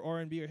 rap or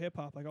R&B or hip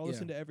hop. Like I'll Yeah.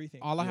 listen to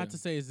everything. all I Yeah. have to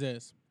say is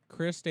this.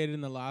 Chris stated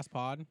in the last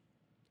pod,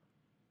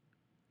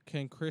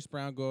 can Chris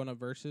Brown go on a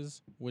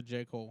versus with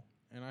J. Cole?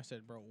 And I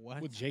said, bro,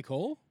 what? With J.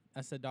 Cole?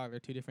 I said, dog, they're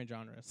 2 different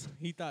genres.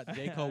 He thought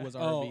J. Cole was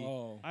Oh, R&B.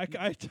 oh.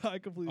 I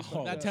completely. Oh,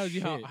 fucked That up. tells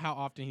you shit. how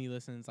often he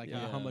listens, like how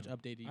Yeah. much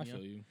updated. I You know?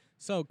 feel you.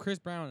 So Chris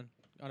Brown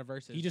on a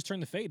versus He just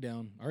turned the fade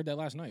down. I heard that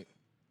last night.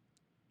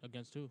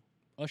 against who?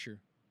 Usher.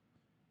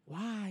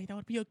 Why? That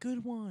would be a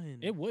good one.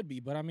 It would be,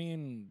 but I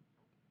mean,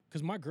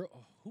 because my girl,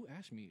 who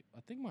asked me?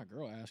 I think my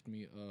girl asked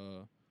me,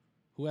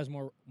 who has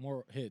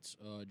more hits,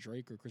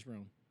 Drake or Chris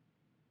Brown?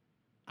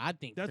 I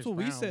think That's Chris what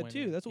we Brown said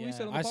winning. too. That's what we Yeah.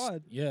 said on the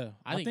pod. Yeah,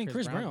 I think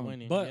Chris Chris Brown's Brown,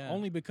 winning, but yeah.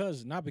 only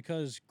because not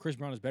because Chris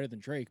Brown is better than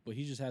Drake, but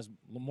he just has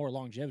more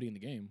longevity in the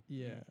game.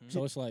 Yeah. Mhm.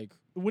 So it's like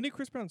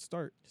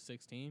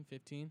 16,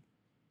 15.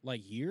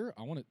 like year.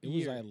 I want to. It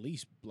was Year. at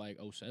least like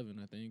 07,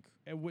 I think.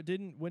 And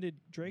when did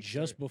Drake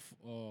Just start?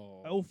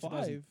 before.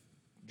 05.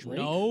 Drake?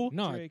 No.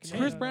 no. Drake, 10.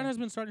 Chris no, Brown no. has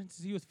been starting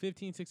since he was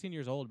 15, 16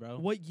 years old, bro.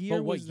 What year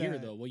But what was year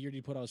that? though? What year did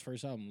he put out his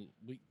first album?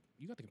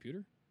 You got the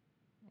computer?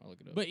 I'll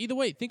look it up. But either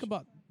way, think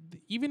about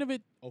even if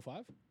it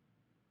 05?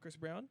 Chris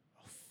Brown?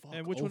 Oh, fuck.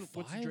 And which one-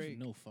 what's 05? Drake?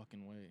 No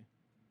fucking way.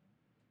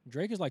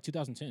 Drake is like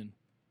 2010.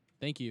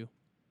 Thank you.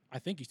 I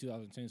think he's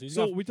 2010.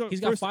 So he's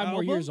got 5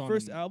 more years on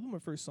first him. album or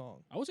first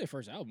song? I would say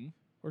first album.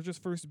 Or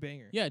just first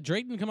banger? Yeah,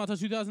 Drake didn't come out till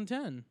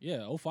 2010.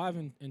 Yeah, 05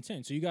 and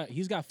 10. So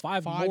he's got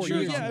 5 5 more sure,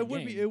 years. Yeah, on it the would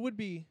game. be. It would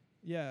be.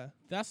 Yeah.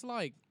 That's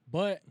like.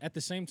 But at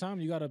the same time,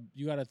 you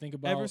gotta think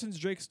about. Ever since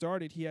Drake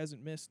started, he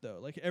hasn't missed though.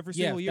 Like every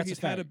Yeah, single year, that's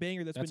he's a had a fact.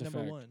 banger that's That's been a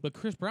number fact. one. But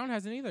Chris Brown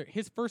hasn't either.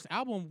 His first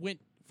album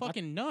went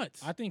fucking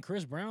nuts. I think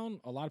Chris Brown,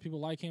 a lot of people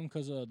like him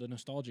because of the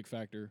nostalgic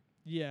factor.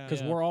 Yeah.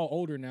 Because Yeah. we're all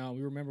older now.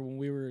 We remember when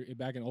we were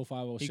back in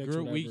 05, 06. He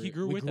grew- or we- whatever. he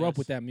grew we with grew up us.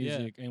 with that Yeah.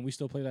 music, and we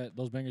still play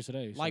those bangers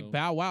today. Like so.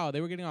 Bow Wow,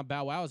 they were getting on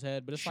Bow Wow's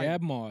head, but it's Shab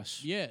like,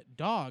 Moss. yeah,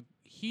 dog.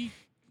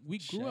 We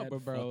grew up Shad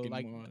with bro. fucking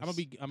Like Moss. I'm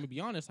gonna be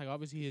honest. Like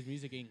obviously his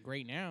music ain't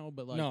great now,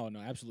 but like No,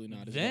 absolutely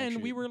not. It's then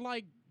dog we shit. were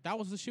like that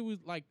was the shit. We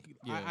like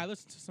Yeah. I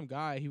listened to some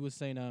guy. He was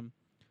saying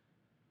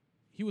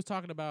he was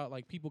talking about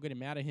like people getting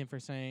mad at him for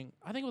saying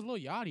I think it was Lil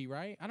Yachty,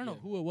 right? I don't know Yeah.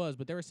 who it was,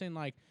 but they were saying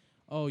like,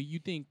 oh, you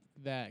think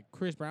that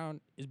Chris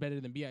Brown is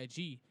better than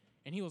B.I.G.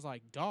 And he was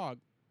like, dog,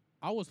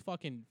 I was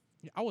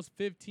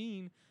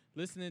 15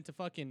 listening to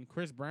fucking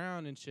Chris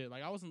Brown and shit.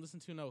 Like I wasn't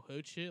listening to no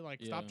hood shit.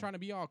 Like stop Yeah. trying to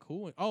be all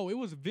cool. It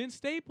was Vince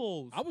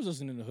Staples. I was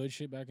listening to hood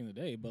shit back in the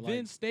day, but like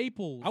Vince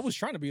Staples. I was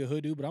trying to be a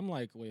hood dude, but I'm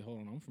like, wait,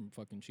 hold on, I'm from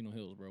fucking Chino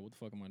Hills, bro. What the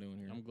fuck am I doing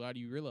here? I'm glad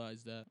you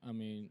realized that. I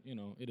mean,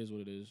 it is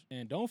what it is.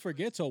 And don't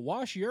forget to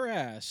wash your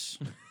ass.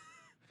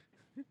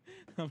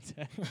 I'm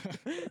dead.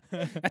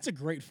 That's a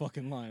great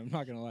fucking line. I'm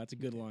not gonna lie, it's a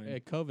good line.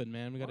 Hey, COVID,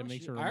 man. We got to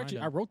make sure.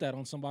 I wrote that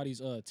on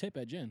somebody's tip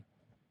at Jen.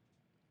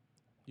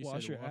 You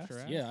Wash said your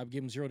ass? Yeah, I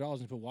gave him $0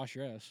 and put wash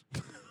your ass.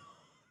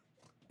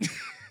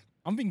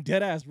 I'm being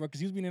dead ass, bro, because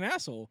he was being an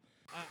asshole.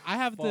 I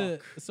have the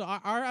so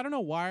I don't know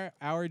why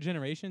our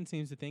generation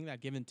seems to think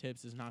that giving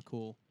tips is not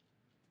cool.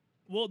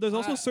 Well, there's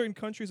also certain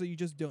countries that you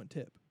just don't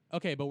tip.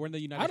 Okay, but we're in the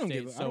United I don't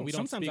States, give a- I so don't- we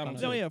don't sometimes speak I on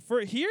don't that. No, yeah,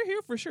 for here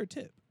for sure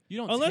tip. You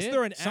don't Unless tip?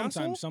 they're an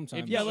asshole.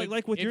 Sometimes. If- Yeah,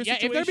 like with your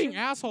situation. if they're being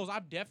assholes,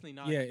 I'm definitely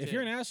not. Yeah, gonna if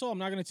you're an tip. asshole, I'm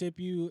not gonna tip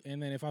you.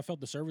 And then if I felt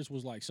the service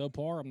was like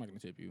subpar, I'm not gonna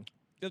tip you.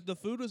 If the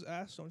food was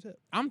ass, don't tip.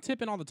 I'm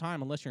tipping all the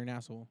time unless you're an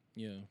asshole.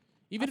 Yeah.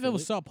 Even if it feel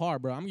was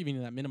subpar, bro, I'm giving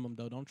you that minimum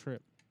though. Don't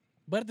trip.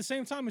 But at the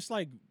same time, it's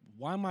like,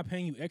 why am I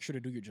paying you extra to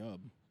do your job?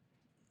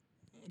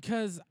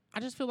 Because I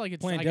just feel like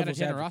it's Playing like out of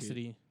devil's advocate.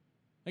 generosity.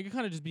 Like you're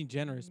kind of just being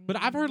generous. But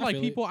I've heard I like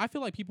feel it. people. I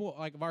feel like people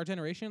like of our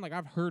generation. Like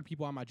I've heard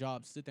people on my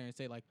job sit there and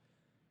say like,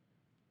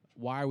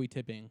 "Why are we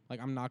tipping? Like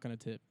I'm not gonna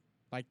tip."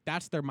 Like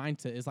that's their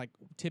mindset. Is like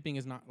tipping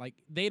is not like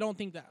they don't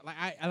think that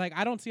like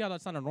I don't see how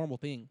that's not a normal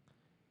thing.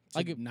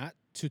 Like not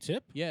to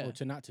tip? Yeah. Or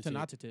to not to To tip?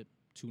 not to tip.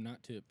 To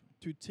not tip.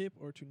 To tip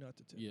or to not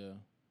to tip. Yeah.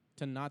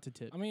 To not to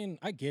tip. I mean,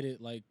 I get it.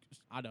 Like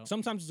I don't.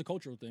 sometimes it's a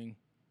cultural thing.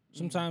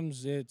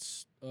 Sometimes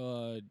it's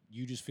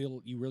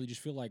you really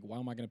just feel like, why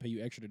am I gonna pay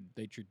you extra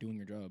that you're doing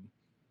your job?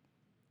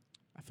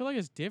 I feel like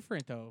it's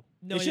different though.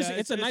 No, it's yeah, just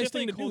it's a nice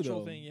thing to definitely a do cultural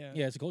though. thing, yeah.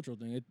 Yeah, it's a cultural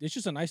thing. It's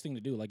just a nice thing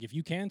to do. Like if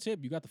you can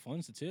tip, you got the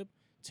funds to tip.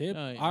 Tip.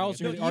 Yeah, I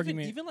also No, hear the even,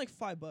 argument. even like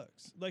 $5.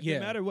 Like Yeah.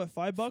 no matter what,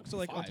 $5 or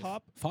like on Five.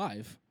 top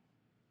 5.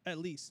 at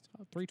least.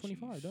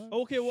 $3.25, dog.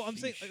 Okay, well I'm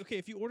saying Sheesh. okay,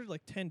 if you ordered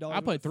like $10, I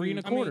put worth of $3 and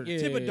a food, quarter.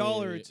 tip a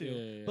dollar or two.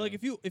 Yeah, But like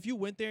if you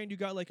went there and you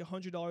got like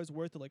 $100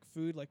 worth of like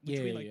food, like Yeah,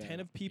 between like yeah. 10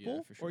 of Yeah,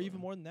 people for or sure. even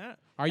more than that,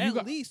 Are you at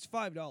gu- least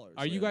 $5.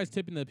 Are you guys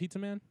tipping the pizza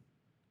man?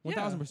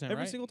 1,000%, every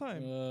right? single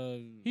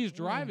time. He's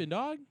driving,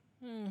 dog.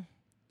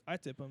 I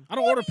tip them. I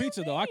don't order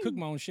pizza though. I cook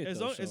my own shit. As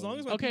though, long as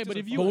so. my Okay, pizzas but are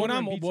if you But fine. when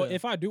ordering pizza-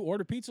 if I do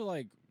order pizza,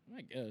 like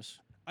I guess.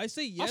 I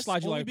say yes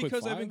slide you only like a quick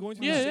because I've been five. going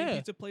to Yeah, the same yeah.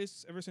 pizza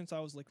place ever since I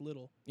was like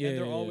little, Yeah, and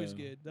they're yeah, always yeah.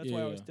 good. That's why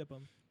I always Yeah. tip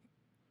them.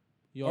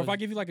 You Or if always- I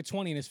give you like a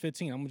 20 and it's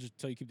 15, I'm gonna just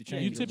tell you keep the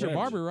change. you or tip your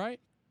whatever. barber, right?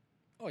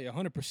 Oh yeah,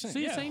 100%.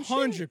 See, yeah, same shit.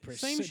 100%.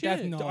 Same That's,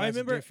 shit. no, I that's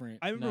remember. different.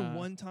 I remember Nah.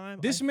 one time.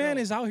 This I man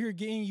felt- is out here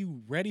getting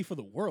you ready for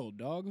the world,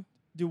 dog.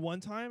 Dude, one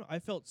time I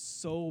felt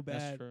so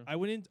That's bad. true. I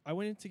went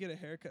in to get a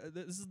haircut.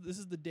 This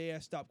is the day I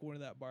stopped going to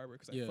that barber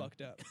because Yeah. I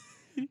fucked up.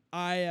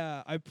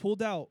 I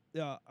pulled out.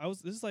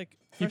 This is like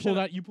You fresh pulled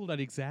out out. You pulled out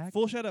exact.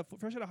 fresh out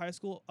of high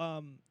school.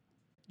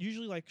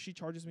 Usually like she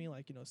charges me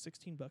like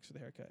 $16 for the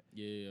haircut.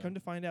 Yeah. Come to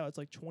find out, it's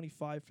like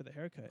 25 for the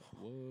haircut.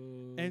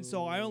 Whoa. And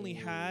so I only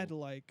had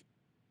like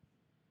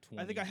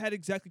 20. I think I had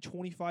exactly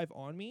 25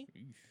 on me.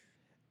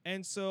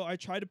 And so I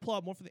tried to pull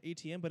out more from the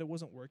ATM, but it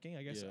wasn't working.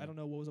 I guess Yeah. I don't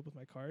know what was up with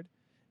my card.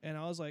 And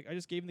I was like, I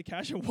just gave him the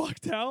cash and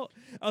walked out.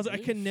 I was like,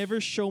 I It can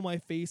never show my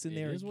face in it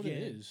there is again. what it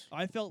is.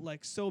 I felt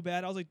like so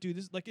bad. I was like, dude,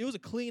 this like it was a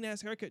clean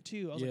ass haircut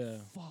too. I was Yeah.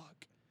 like,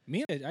 fuck.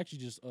 Me and I actually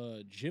just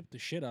gypped the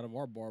shit out of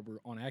our barber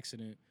on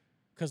accident,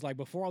 cause like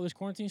before all this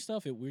quarantine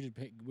stuff, we're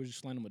just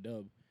sliding him a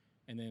dub,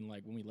 and then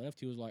like when we left,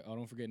 he was like, "Oh,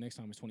 don't forget next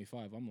time it's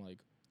 25." I'm like,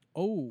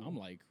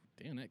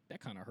 damn, that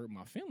kind of hurt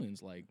my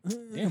feelings. Like,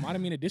 damn, I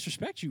didn't mean to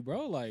disrespect you,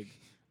 bro. Like,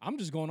 I'm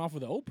just going off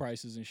of the old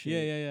prices and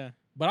shit. Yeah.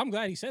 But I'm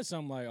glad he said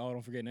something like, "Oh,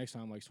 don't forget next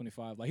time like it's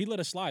 25." Like he let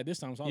us slide this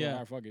time, so I was Yeah.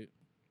 like, "All right, fuck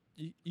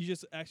it." You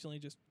just accidentally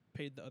just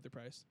paid the other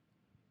price.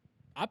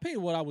 I paid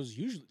what I was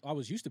used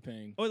to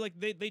paying. Oh, like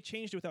they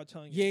changed it without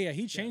telling you. Yeah,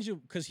 he changed it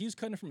because he's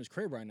cutting from his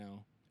crib right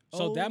now.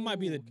 So that might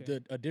be Oh, okay.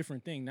 a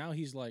different thing. Now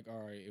he's like,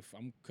 all right, if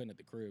I'm cutting at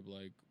the crib,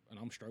 like, and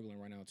I'm struggling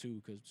right now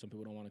too, because some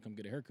people don't want to come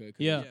get a haircut. 'Cause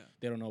Yeah.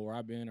 they don't know where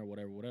I've been or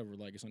whatever.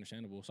 Like, it's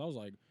understandable. So I was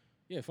like,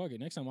 Yeah, fuck it.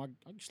 Next time I'll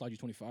slide you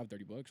 $25,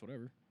 $30,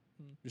 whatever,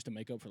 just to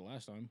make up for the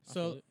last time.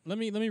 So let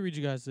me read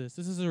you guys this.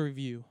 This is a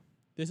review.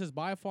 This is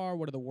by far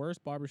one of the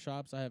worst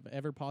barbershops I have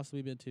ever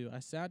possibly been to. I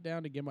sat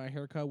down to get my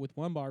haircut with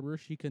one barber.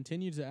 She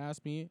continued to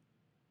ask me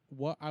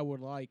what I would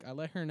like. I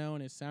let her know,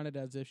 and it sounded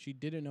as if she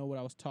didn't know what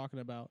I was talking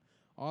about.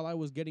 All I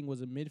was getting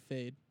was a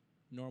mid-fade,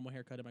 normal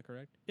haircut. Am I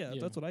correct? Yeah,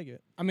 that's what I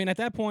get. I mean, at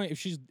that point, if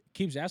she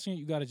keeps asking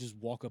you got to just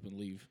walk up and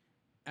leave.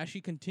 As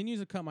she continues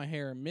to cut my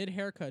hair,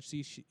 mid-haircut,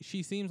 she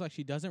seems like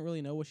she doesn't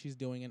really know what she's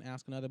doing and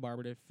asks another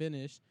barber to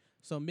finish.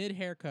 So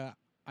mid-haircut,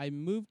 I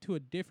moved to a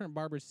different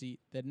barber seat.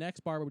 The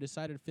next barber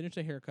decided to finish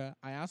the haircut.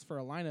 I asked for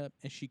a lineup,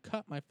 and she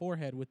cut my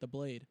forehead with the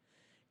blade.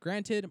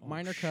 Granted,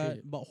 minor cut,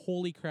 but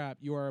holy crap,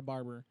 you are a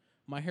barber.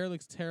 My hair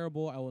looks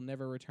terrible. I will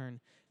never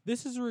return.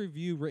 This is a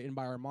review written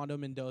by Armando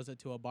Mendoza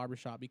to a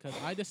barbershop because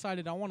I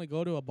decided I want to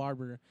go to a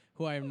barber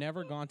who I have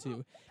never gone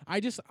to.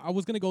 I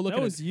was going to go look at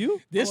That was you?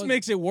 This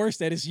makes it worse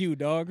that it's you,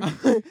 dog.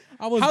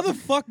 How the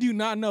fuck do you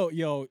not know?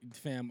 Yo,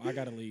 fam, I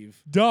got to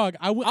leave. Dog,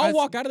 I'll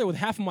walk out of there with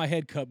half of my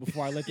head cut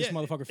before I let this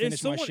motherfucker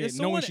finish my shit,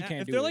 knowing she can't do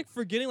it. If they're like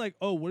forgetting, like,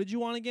 oh, what did you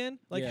want again?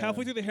 Like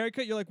halfway through the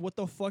haircut, you're like, what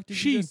the fuck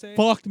did you just say? She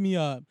fucked me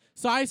up.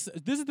 So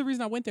this is the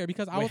reason I went there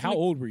because I was how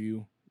old were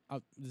you?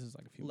 This is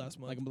like a few last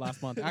month. Like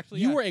last month. Actually,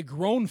 you were a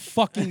grown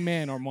fucking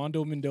man,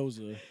 Armando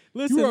Mendoza.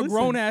 Listen, you were a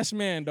grown ass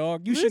man,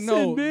 dog. You should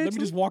know. Bitch, let me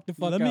just walk the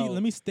fuck out.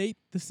 Let me state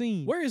the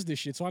scene. Where is this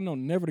shit so I know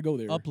never to go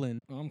there?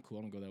 Upland. Oh, I'm cool.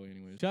 I don't go that way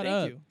anyways. Shut Thank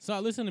up. you. So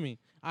listen to me.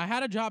 I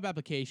had a job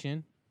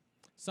application,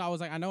 so I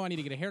was like, I know I need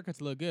to get a haircut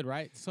to look good,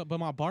 right? So, but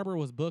my barber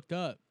was booked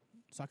up,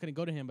 so I couldn't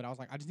go to him. But I was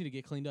like, I just need to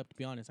get cleaned up. To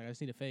be honest, like, I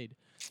just need a fade.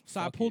 So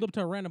I pulled up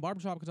to a random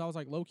barbershop because I was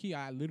like, low key,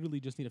 I literally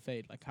just need a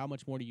fade. Like, how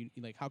much more do you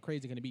like? How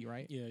crazy can it be,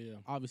 right? Yeah, yeah.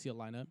 Obviously a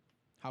lineup.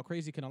 How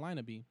crazy can a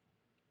lineup be?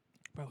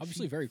 Bro,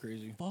 obviously very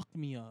crazy. Fucked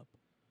me up.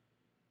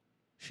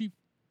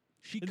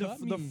 She cut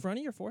me. The front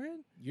of your forehead?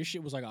 Your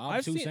shit was like an I've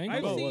obtuse seen,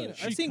 angle.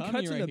 I've seen cut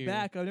cuts me in right the here.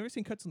 back. I've never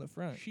seen cuts in the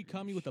front. She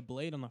cut me with a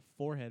blade on the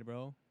forehead,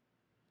 bro.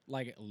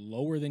 Like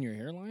lower than your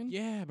hairline?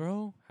 Yeah,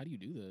 bro. How do you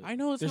do that? I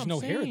know. There's no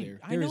hair there.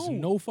 There is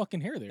no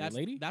fucking hair there,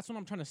 lady. That's what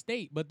I'm trying to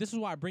state. But this is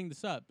why I bring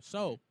this up.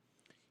 So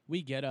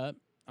we get up.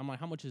 I'm like,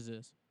 how much is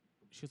this?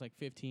 She was like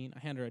 15. I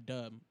hand her a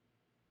dub.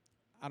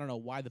 I don't know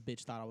why the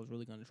bitch thought I was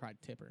really gonna try to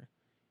tip her.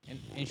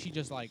 And she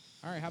just like,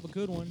 all right, have a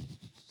good one.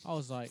 I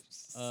was like,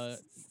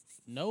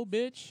 no,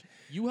 bitch.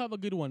 You have a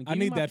good one. Give I me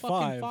need my that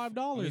fucking $5. $5,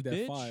 I need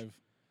bitch. that $5.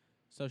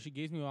 So she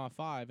gives me my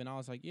 $5, and I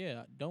was like,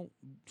 yeah, don't.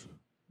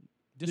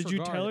 Did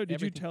you tell her?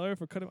 Did you everything. tell her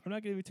for cutting? I'm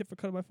not giving you a tip for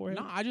cutting my forehead.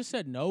 No, I just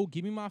said no.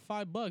 Give me my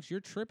 $5. You're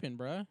tripping,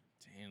 bruh.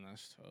 Damn,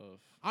 that's tough.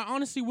 I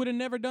honestly would have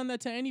never done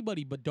that to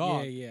anybody, but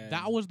dog, Yeah.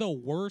 that was the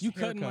worst. You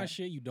haircut. cutting my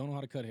shit? You don't know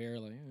how to cut hair?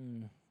 Like,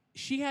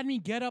 She had me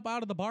get up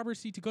out of the barber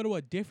seat to go to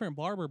a different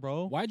barber,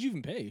 bro. why'd you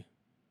even pay?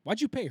 Why'd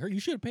you pay her?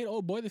 You should have paid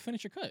old boy to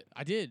finish your cut,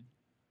 I did.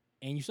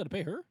 and you still had to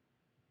pay her.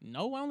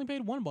 No, I only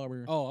paid one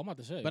barber. Oh, I'm about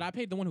to say. But I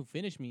paid the one who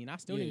finished me, and I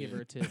still didn't give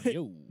her a tip.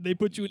 Yo, They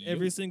put you in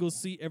every Yo. single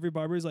seat. Every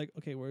barber's like,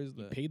 okay, where's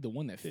the? You paid the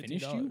one that finished you.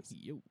 $50.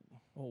 Yo,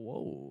 Oh,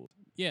 whoa.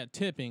 Yeah,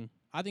 tipping.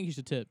 I think you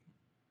should tip.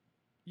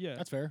 Yeah.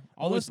 that's fair.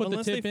 Always put the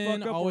unless they tip in.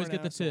 fuck up or Always an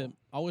get the asshole. tip.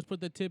 Always put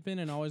the tip in,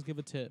 and always give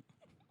a tip.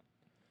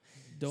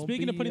 Don't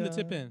Speaking of be, putting the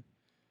tip in,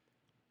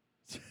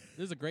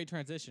 this is a great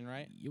transition,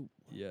 right? Yo,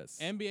 Yes.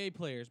 NBA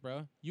players,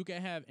 bro. You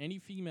can have any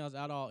females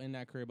at all in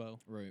that cribbo.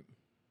 right.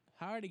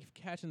 How are they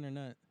catching their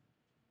nut?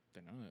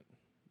 They're not.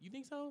 You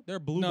think so? They're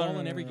blue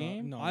balling every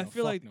game. No, I no,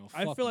 feel fuck like no,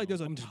 I fuck feel like no. there's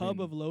a I'm just tub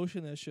being- of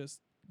lotion that's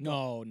just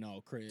No,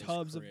 Chris.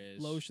 tubs Chris.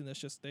 of lotion that's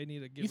just they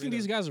need to get. You think rid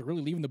these of. guys are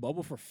really leaving the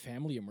bubble for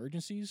family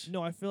emergencies?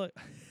 No, I feel like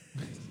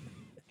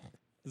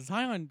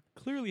Zion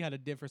clearly had to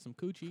dip for some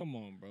coochie. Come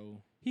on,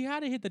 bro. He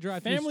had to hit the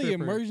drive-through Family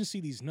stripper.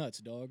 emergency. These nuts,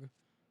 dog.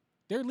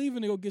 They're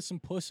leaving to go get some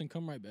puss and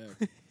come right back.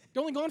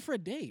 They're only gone for a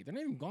day. They're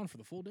not even gone for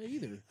the full day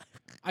either.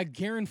 I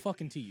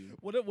guarantee you.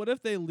 what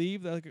if they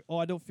leave? They're like, oh,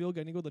 I don't feel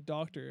good. I need to go to the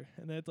doctor,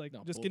 and then it's like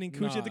No, just bull- getting coochie.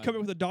 They have to nah. come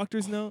in with a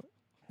doctor's note.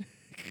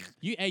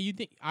 You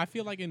think? I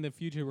feel like in the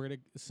future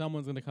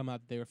someone's gonna come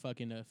out that they were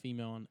fucking a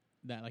female on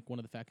that, like one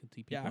of the faculty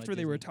people. Yeah, at after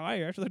they Disney.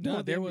 retire, after they're done No,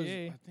 with the there was.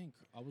 NBA. I think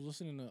I was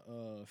listening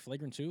to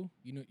Flagrant 2.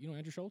 You know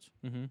Andrew Schultz.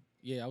 Mm-hmm.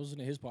 Yeah, I was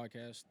listening to his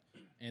podcast,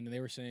 and they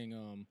were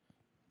saying,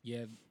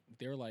 yeah,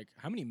 they were like,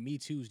 how many Me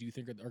Too's do you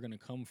think are going to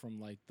come from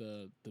like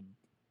the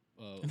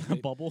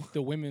bubble.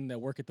 the women that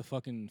work at the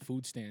fucking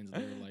food stands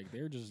there? Like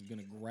they're just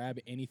gonna grab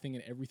anything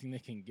and everything they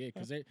can get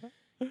because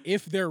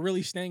if they're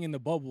really staying in the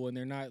bubble and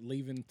they're not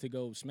leaving to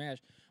go smash.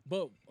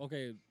 But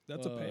okay,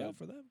 That's a payout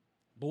for them.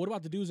 But what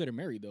about the dudes that are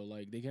married though?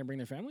 Like they can't bring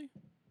their family?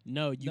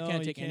 No, you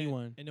can't take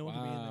anyone. And no one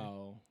can be in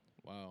there.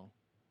 Wow.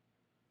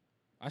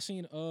 I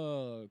seen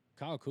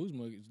Kyle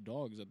Kuzma's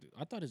dogs.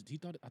 I thought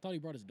he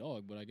brought his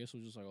dog, but I guess it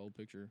was just like an old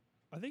picture.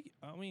 I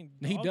mean,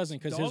 He doesn't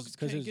 'cause dogs his-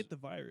 can't his- get the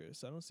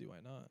virus. I don't see why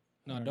not.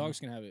 No, I don't dogs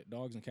can have it.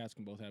 Dogs and cats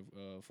can both have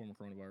form of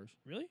coronavirus.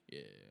 Really?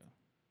 Yeah.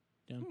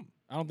 Damn.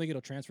 I don't think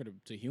it'll transfer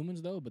to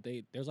humans though, but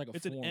there's like a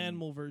It's form. an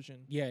animal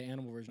version. Yeah,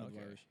 animal version of the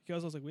Okay. virus.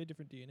 Because I was like, we had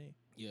different DNA.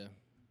 Yeah.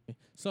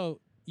 So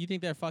you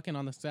think they're fucking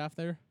on the staff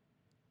there?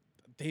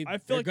 I feel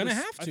they're like gonna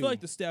have to. I feel like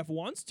the staff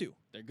wants to.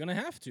 They're gonna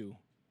have to.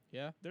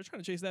 Yeah. They're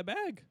trying to chase that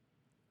bag.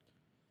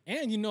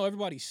 And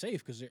everybody's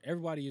safe because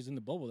everybody is in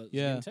the bubble that's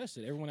getting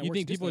tested. Everyone that You works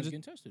think people is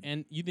getting tested.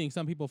 And you think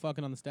some people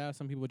fucking on the staff,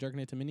 some people jerking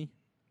it to Minnie?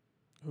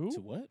 Who? To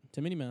what?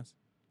 To Minnie Mouse.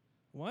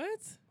 What?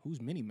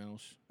 Who's Minnie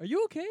Mouse? Are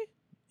you okay?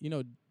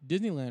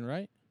 Disneyland,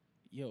 right?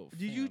 Yo,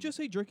 Did you just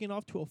say jerking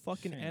off to a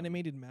fucking Fam.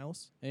 animated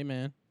mouse? Hey,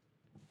 man.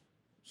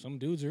 Some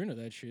dudes are into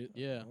that shit.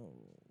 Yeah.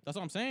 That's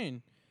what I'm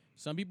saying.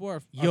 Some people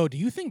are. Yo, do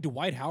you think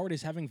Dwight Howard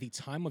is having the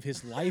time of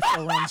his life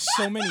around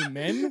so many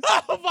men?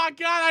 Oh, my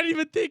God. I didn't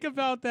even think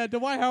about that.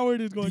 Dwight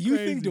Howard is going Do you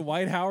crazy. think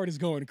Dwight Howard is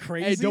going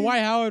crazy? Hey,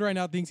 Dwight Howard right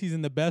now thinks he's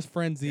in the best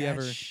frenzy that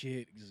ever.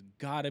 shit has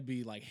got to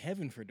be like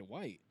heaven for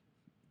Dwight.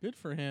 Good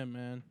for him,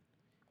 man.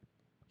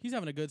 He's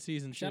having a good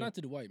season. Shout too. out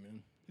to Dwight,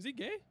 man. Is he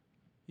gay?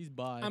 He's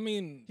bi. I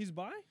mean, He's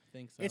bi?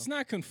 think so. it's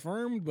not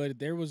confirmed, but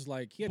there was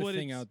like he had a But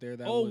thing it's- out there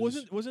that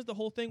wasn't the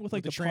whole thing with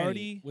like the tranny,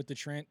 party? with the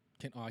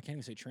I can't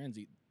even say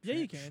transy. Yeah,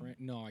 you can.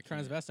 No, I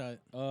can't. transvestite.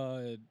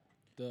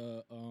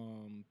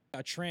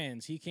 A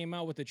trans. He came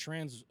out with the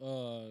trans.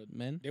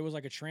 Men. There was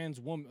like a trans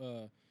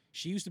woman.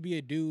 She used to be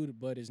a dude,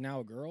 but is now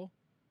a girl.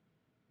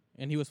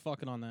 And he was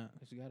fucking on that.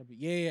 It's got to be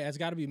it's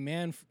got to be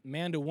man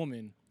to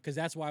woman because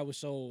that's why it was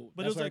so.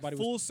 But it that's was why like everybody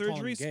full was calling him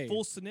surgery, gay.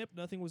 full snip,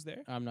 nothing was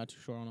there. I'm not too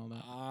sure on all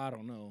that. I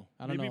don't know.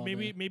 I don't know.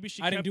 Maybe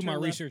she. I didn't kept do my her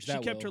research that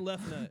She kept her well.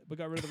 left nut, but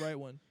got rid of the right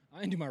one. I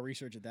didn't do my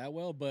research that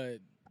well, but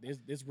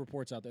there's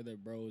reports out there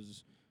that bro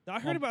is. I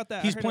heard about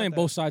that. He's playing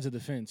both sides of the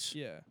fence.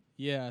 Yeah.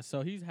 Yeah,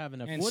 so he's having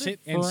a And, what a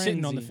and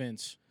sitting on the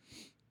frenzy.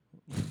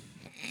 fence.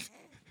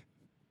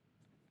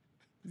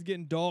 He's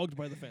getting dogged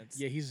by the fence.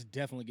 Yeah, he's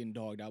definitely getting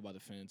dogged out by the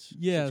fence.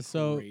 Yeah, It's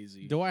so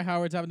crazy. Dwight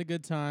Howard's having a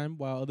good time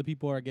while other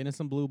people are getting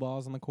some blue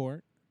balls on the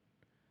court.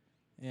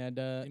 And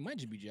They might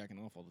just be jacking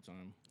off all the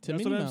time. to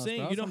That's Minnie what I'm Mouse,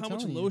 saying. bro, You know that's how what I'm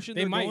much telling you. lotion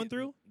They they're might- going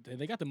through?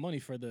 They got the money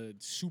for the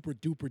super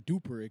duper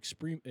duper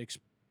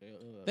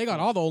They got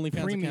all the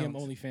OnlyFans premium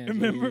accounts.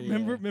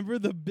 OnlyFans. Remember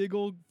the big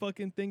old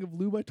fucking thing of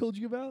lube I told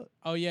you about?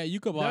 Oh yeah, you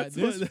could buy That's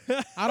this.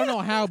 what- I don't know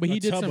how, but A he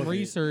did tub some of it.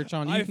 research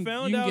on. You I can,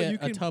 found you can out get you a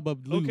can- tub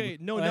of lube. Okay,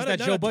 no, that's not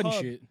that a Joe not a Budden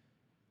tub. shit.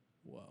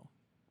 Whoa.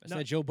 That's Not-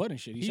 that Joe Budden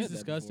shit. He He's said that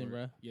disgusting,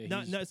 before. bruh. Yeah,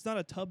 Not, he's it's not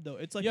a tub though.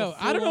 It's like Yo, a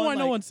I don't know why full-on,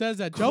 no like, one says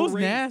that. Joe's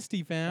crate. nasty,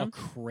 a fam.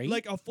 crate.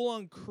 like a full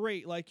on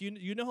crate. Like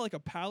you know how like a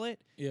pallet?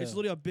 Yeah. It's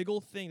literally a big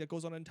old thing that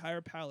goes on an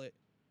entire pallet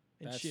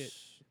and That's- shit.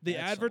 The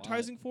that's a lot.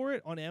 advertising for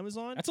it on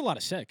Amazon, That's a lot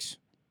of sex.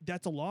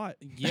 that's a lot.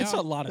 That's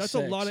a lot of That's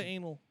sex. a lot of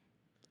anal.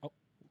 Oh.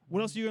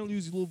 What else are you gonna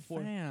use lube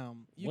for?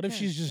 Fam, you What if can't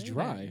she's just say that.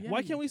 dry? Yeah,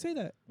 Why can't we say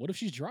that? What if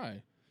she's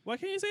dry? Why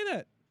can't you say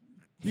that?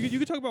 You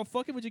could talk about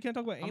fucking, but you can't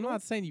talk about I'm anal.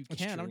 not saying you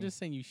That's can't. I'm true. just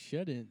saying you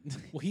shouldn't.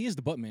 Well, he is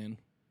the butt man.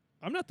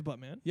 I'm not the butt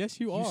man. yes,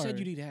 you You are. said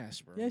you'd eat ass,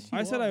 bro. Yes, you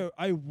I said are.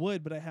 I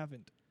would, but I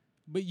haven't.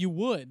 But you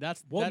would.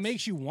 That's What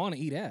makes you want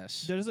to eat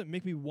ass? That doesn't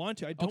make me want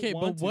to. I don't okay.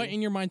 want But what to.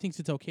 in your mind thinks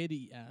it's okay to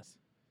eat ass?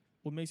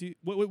 What makes you?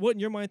 What in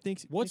your mind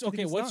thinks? What's makes you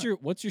think okay? it's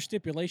not? What's your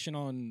stipulation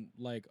on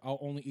like I'll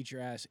only eat your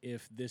ass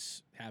if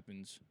this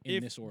happens in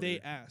if this order? they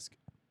ask?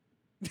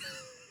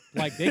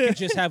 Like they could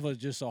just have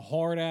just a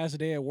hard ass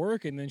day at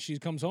work, and then she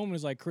comes home and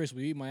is like, "Chris,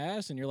 will you eat my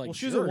ass?" And you're like, Well,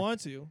 she sure. doesn't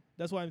want to.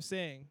 That's why I'm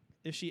saying.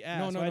 If she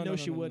asked, I know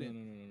she wouldn't.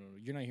 No.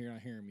 You're not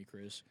hearing me,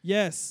 Chris.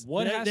 Yes.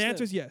 What The, has the to-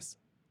 answer is yes.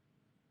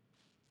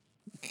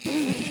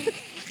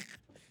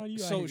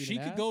 So she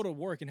could go to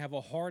work and have a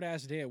hard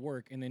ass day at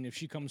work, and then if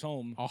she comes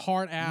home, a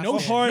hard ass. No day.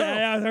 shit. Hard. No.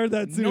 I heard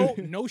that too.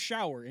 no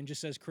shower, and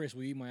just says, "Chris,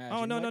 will you eat my ass?" Oh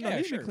You're no like, no! yeah,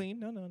 Leave sure. me clean.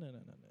 No.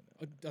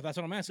 That's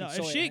what I'm asking. No,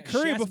 So if she ate she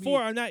curry has to before,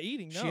 be, I'm not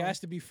eating. No, she has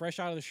to be fresh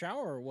out of the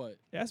shower, or what?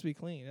 it has to be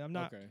clean. I'm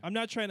not. Okay. I'm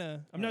not trying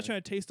to. I'm not Alright.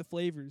 trying to taste the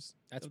flavors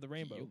That's of the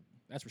rainbow.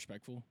 That's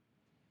respectful.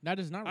 That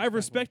is not. I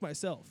respect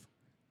myself.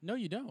 No,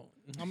 you don't.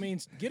 I mean,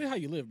 get it how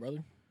you live,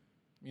 brother.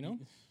 You know,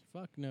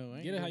 Fuck no. I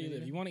ain't get it how doing you live.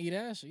 that. You want to eat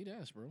ass,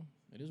 bro.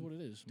 It is what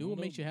it is. Do what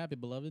Mando- makes you happy,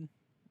 beloved.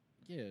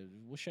 Yeah,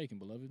 what's shaking,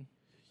 beloved?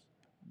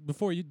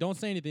 Before you don't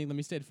say anything, let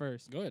me say it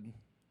first. Go ahead.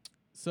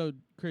 So,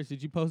 Chris,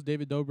 did you post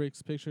David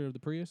Dobrik's picture of the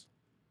Prius?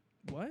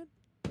 What?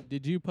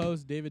 Did you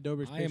post David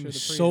Dobrik's I picture am of the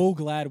Prius? so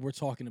glad we're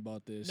talking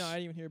about this. No, I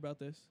didn't even hear about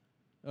this.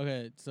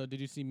 Okay, so did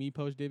you see me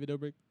post David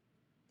Dobrik?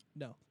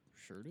 No.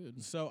 sure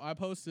did. So I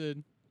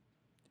posted.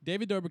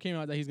 David Dobrik came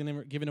out that he's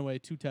gonna giving away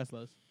 2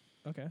 Teslas.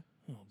 Okay.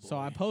 Oh, So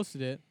I boy.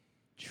 posted it.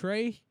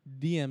 Trey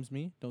DMs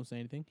me. Don't say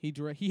anything. He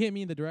hit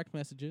me in the direct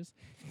messages,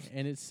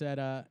 and it said,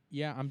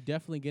 "Yeah, I'm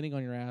definitely getting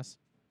on your ass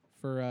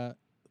for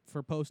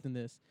posting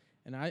this."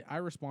 And I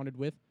responded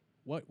with,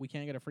 "What? We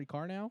can't get a free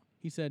car now?"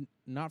 He said,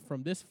 "Not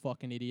from this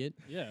fucking idiot."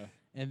 Yeah.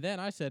 And then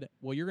I said,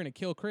 "Well, you're gonna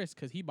kill Chris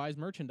because he buys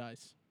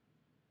merchandise."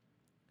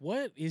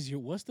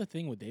 What's the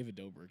thing with David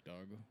Dobrik,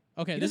 dog?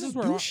 Okay, He this doesn't is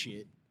where do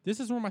shit. this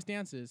is where my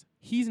stance is.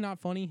 He's not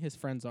funny. His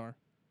friends are.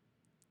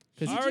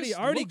 I He already just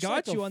looks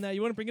got like you a on that.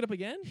 You want to bring it up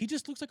again? He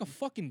just looks like a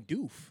fucking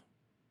doof.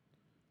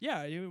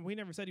 Yeah. We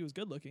never said he was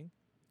good looking.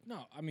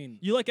 No, I mean,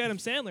 You like Adam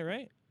Sandler,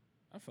 right?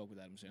 I fuck with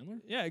Adam Sandler.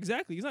 Yeah,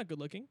 exactly. He's not good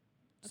looking.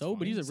 So, but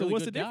fine. he's a So really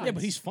what's good the guy. difference? Yeah,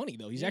 but he's funny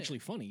though. He's Yeah. actually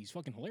funny. He's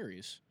fucking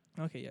hilarious.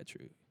 Okay, yeah,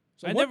 true.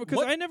 So I what-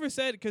 never what-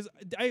 said because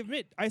I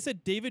admit I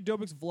said David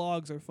Dobrik's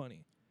vlogs are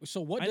funny.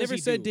 So what? I does never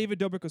he said do? David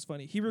Dobrik was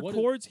funny. He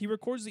records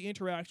the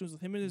interactions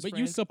with him and his But friends.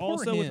 you support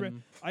also with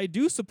him. I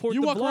do support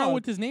You the walk vlog. around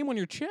with his name on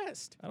your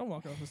chest. I don't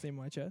walk around with his name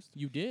on my chest.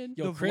 You did.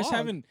 Yo, the Chris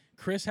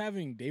vlog.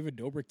 having David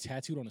Dobrik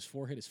tattooed on his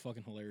forehead is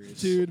fucking hilarious.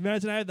 Dude,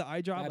 imagine I had the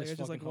eye drop. That Like is it's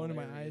just like fucking going to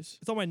my hilarious. eyes.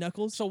 It's on my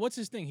knuckles. So what's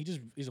his thing?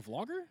 He's a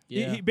vlogger?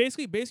 Yeah. He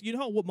basically, you know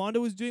how what Mando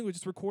was doing was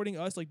just recording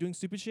us like doing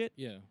stupid shit.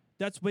 Yeah.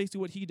 That's basically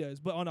what he does,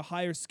 but on a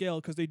higher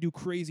scale because they do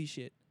crazy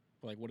shit.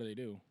 Like what do they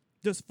do?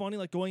 Just funny,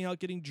 like going out,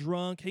 getting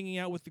drunk, hanging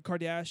out with the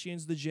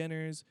Kardashians, the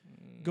Jenners,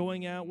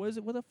 going out. What is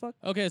it? What the fuck?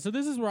 Okay, so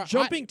this is where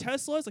Jumping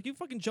Teslas? Like you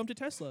fucking jumped a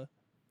Tesla.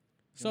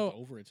 Jumped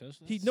over a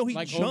Tesla? He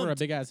like jumped over a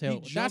big ass hill.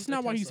 jumped That's a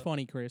not why he's Tesla.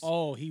 funny, Chris.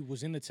 Oh, he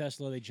was in the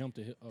Tesla. They jumped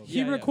a hill. Oh, He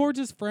Yeah, yeah. records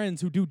his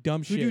friends who do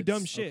dumb Who shit. do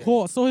dumb shit.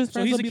 Cool. So his So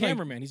friends he's will a be like,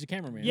 cameraman. He's a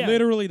cameraman. Yeah.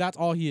 literally, that's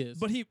all he is.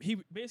 But he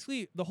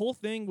basically the whole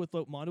thing with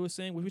what Mando was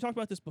saying. We talked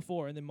about this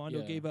before, and then Mando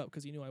Yeah. gave up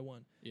because he knew I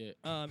won. Yeah.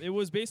 It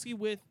was basically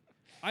with.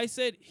 I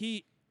said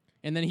he.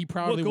 and then he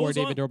proudly wore goes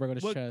David on- Dobrik on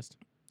his what- chest.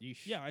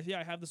 Yeesh. Yeah,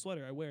 I have the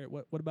sweater. I wear it.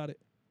 What about it?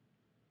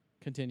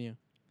 Continue.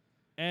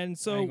 And I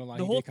so ain't gonna lie,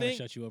 the he whole did kinda thing,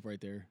 shut you up right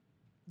there.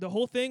 the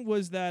whole thing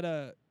was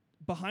that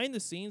behind the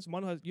scenes,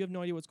 Mando you have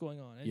no idea what's going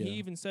on, and he Yeah.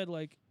 even said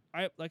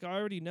I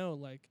already know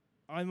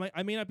I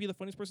may not be the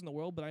funniest person in the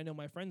world, but I know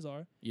my friends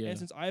are. Yeah. And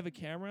since I have a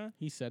camera,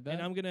 He said that.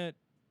 and I'm gonna.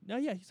 No,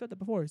 yeah, he said that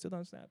before. He said that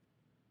on Snap.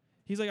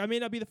 He's like, I may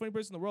not be the funny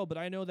person in the world, but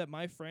I know that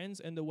my friends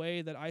and the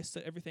way that I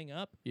set everything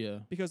up, Yeah.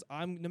 because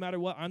no matter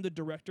what, I'm the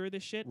director of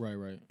this shit.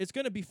 Right. It's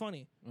gonna be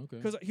funny. Okay.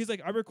 Because he's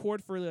like, I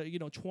record for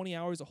 20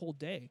 hours a whole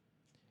day,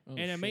 Oh,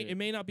 and shit. it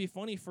may not be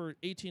funny for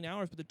 18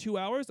 hours, but the 2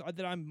 hours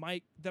that I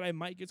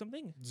might get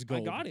something, It's I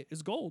gold. got it.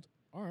 It's gold.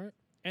 All right.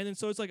 And then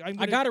so it's like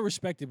I gotta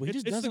respect it, but he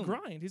just it's the doesn't.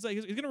 grind. He's like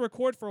he's gonna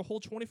record for a whole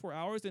 24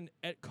 hours and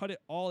cut it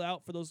all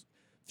out for those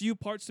few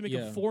parts to make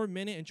Yeah. a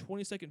 4-minute and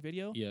 20-second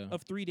video Yeah.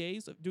 of 3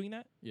 days of doing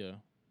that. Yeah.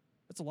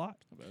 That's a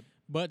lot. Not bad.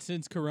 But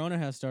since Corona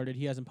has started,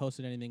 he hasn't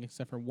posted anything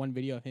except for one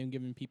video of him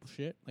giving people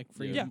shit, like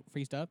free Yeah.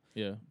 free stuff.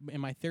 Yeah.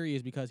 And my theory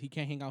is because he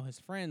can't hang out with his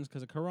friends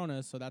because of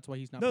Corona, so that's why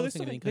he's not No, they posting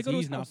still- anything they because go to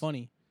his he's not house.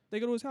 funny. They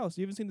go to his house.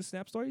 You haven't seen the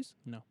Snap stories?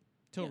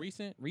 Till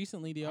Yeah.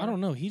 recently, the I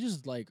don't know. He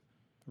just like.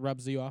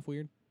 rubs you off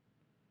weird.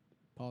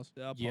 Pause.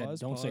 Yeah. Pause,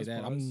 Don't say pause,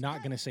 that. pause. I'm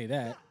not gonna say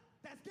that.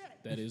 That's gay.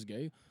 That is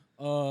gay.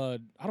 I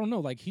don't know.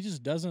 Like he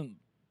just doesn't.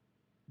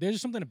 There's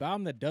just something about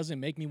him that doesn't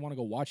make me want to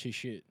go watch his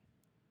shit.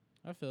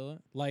 I feel it.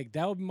 Like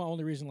that would be my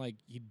only reason. Like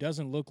he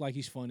doesn't look like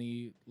he's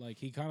funny. Like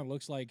he kind of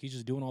looks like he's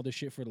just doing all this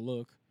shit for the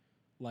look,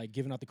 like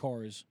giving out the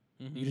cars.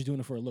 Mhm. You're just doing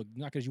it for a look,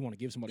 not because you want to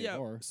give somebody a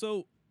car.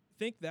 So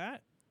think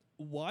that.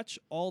 Watch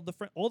all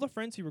the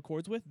friends he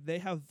records with. They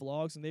have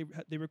vlogs and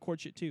they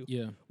record shit too.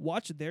 Yeah.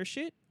 Watch their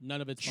shit.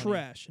 None of it's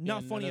Trash. Funny.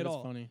 Not Yeah, funny none at of it's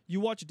all. Funny. You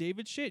watch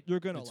David's shit, you're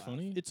gonna It's laugh.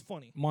 funny? It's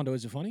funny. Mondo,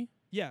 is it funny?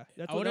 Yeah,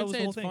 that's I what that wouldn't was say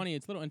the whole it's thing. funny.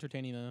 It's a little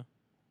entertaining though.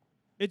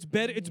 It's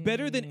better. It's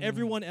better than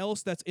everyone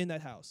else that's in that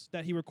house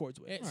that he records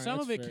with. It- All right, some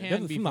that's of it fair. can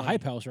That's be from the funny.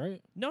 Hype House,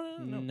 right? No.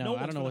 No, No I one's don't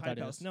from know the what Hype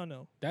that House. is.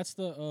 No. That's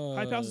the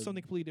Hype House is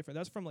something completely different.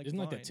 That's from like Isn't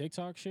like the Vine.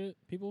 TikTok shit,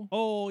 people?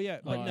 Oh yeah,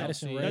 Like but no.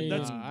 Madison That- Rae,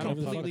 that's I don't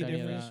fuck completely with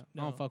any of different. that.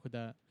 No. I don't fuck with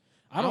that.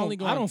 I don't. only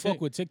go I on don't fuck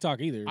Tik- with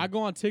TikTok either. I go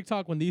on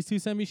TikTok when these two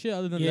send me shit.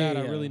 Other than Yeah, that,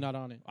 yeah. I'm really not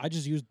on it. I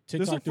just use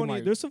There's some TikTok through funny-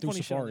 my there's some through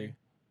funny shit on Safari. there.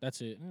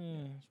 That's it.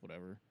 It's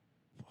whatever.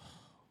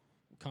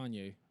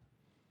 Kanye.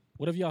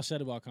 What have y'all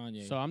said about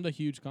Kanye? So I'm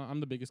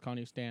the biggest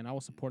Kanye stan. I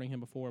was supporting him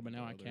before, but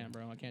now I can't,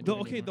 bro. I can't. The, do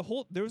it okay,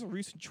 anymore. there was a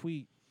recent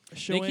tweet They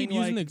showing keep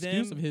using like the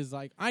excuse them- of his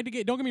like. Don't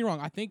get me wrong.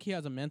 I think he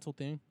has a mental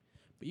thing,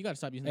 but you got to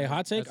stop using. hey, that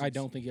hot take. as I ex-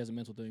 don't think he has a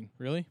mental thing.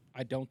 Really.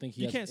 I don't think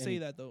he You has can't say any-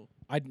 that though.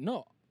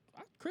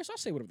 Chris, I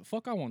say whatever the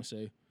fuck I want to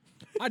say.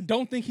 I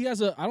don't think he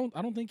has a. I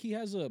don't think he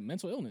has a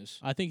mental illness.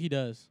 I think he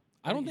does.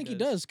 I don't think he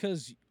does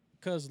because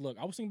look,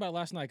 I was thinking about it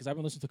last night because I've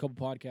been listening to a couple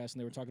podcasts and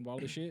they were talking about all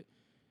this shit.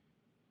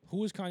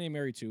 Who is Kanye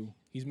married to?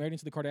 He's married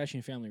into the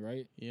Kardashian family,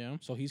 right? Yeah.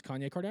 So he's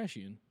Kanye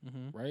Kardashian,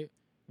 Mm-hmm. right?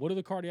 What do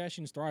the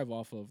Kardashians thrive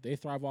off of? They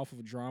thrive off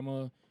of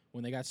drama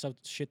when they got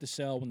shit to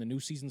sell, when the new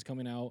season's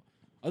coming out.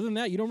 Other than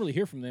that, you don't really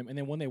hear from them. And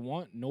then when they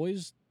want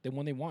noise,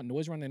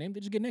 around their name, they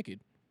just get naked.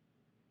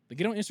 They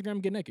get on Instagram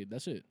and get naked.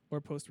 That's it. Or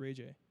post Ray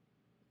J.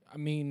 I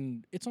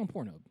mean, it's on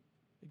Pornhub,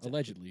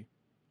 allegedly.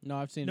 No,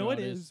 I've seen. No, it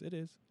it is. It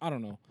is. I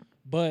don't know.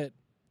 But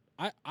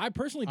I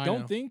personally I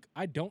don't know. think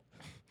I don't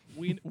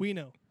We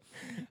know.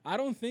 I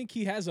don't think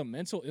he has a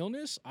mental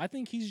illness. I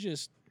think he's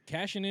just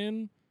cashing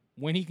in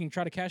when he can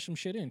try to cash some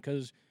shit in.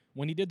 Because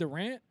when he did the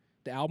rant,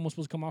 the album was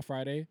supposed to come out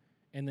Friday,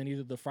 and then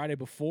either the Friday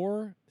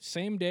before,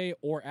 same day,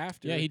 or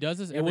after. Yeah, he does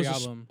this it every was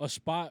album. a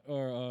spot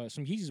or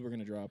some Yeezys were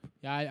gonna drop.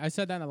 Yeah, I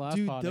said that in the last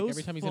Dude, pod. Like, those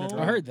every time he's in a phones-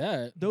 drop. I heard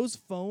that. Those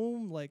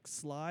foam like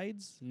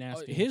slides.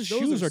 Nasty. His Those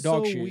shoes are are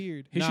dog so shit.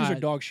 weird. His shoes Nah, are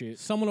dog shit.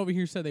 Someone over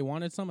here said they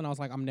wanted some, and I was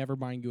like, I'm never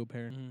buying you a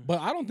pair. But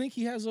I don't think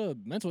he has a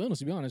mental illness,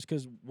 to be honest.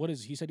 Because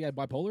he said he had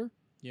bipolar.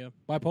 Yeah.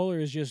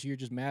 Bipolar is just you're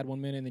just mad one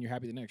minute and then you're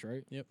happy the next,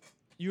 right? Yep.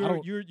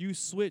 You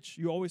switch.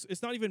 You always.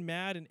 It's not even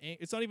mad and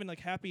it's not even like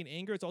happy and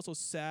anger. It's also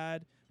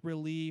sad,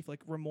 relief, like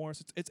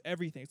remorse. It's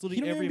everything. It's He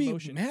literally don't every even be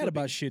emotion. mad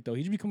about shit though.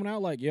 He just be coming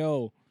out like,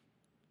 "Yo,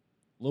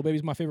 Lil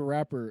Baby's my favorite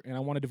rapper, and I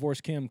want to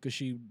divorce Kim because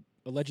she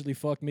allegedly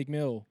fucked Meek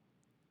Mill."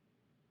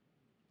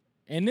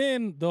 And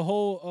then the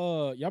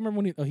whole y'all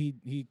remember when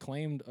he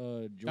claimed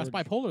George? That's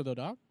bipolar though,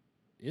 dog.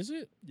 Is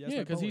it? Yeah,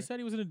 because he said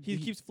he was in a. He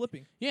keeps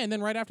flipping. Yeah, and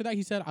then right after that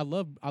he said, "I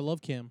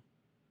love Kim."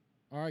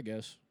 All right, I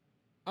guess.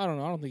 I don't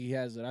know. I don't think he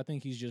has it. I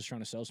think he's just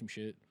trying to sell some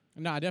shit.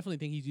 No, I definitely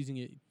think he's using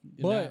it.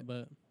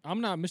 But I'm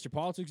not Mr.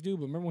 Politics dude.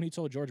 But remember when he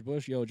told George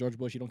Bush, "Yo, George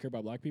Bush, you don't care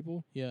about black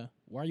people." Yeah.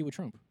 Why are you with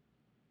Trump?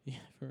 Yeah,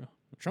 for real.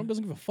 Trump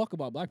doesn't give a fuck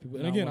about black people.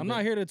 And No, again, one I'm bit.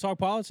 not here to talk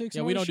politics. Yeah,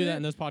 and we all don't this do that shit.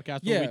 in this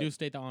podcast, but Yeah. we do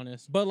state the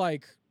honest. But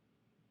like,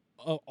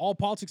 all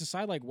politics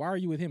aside, like, why are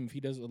you with him if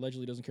he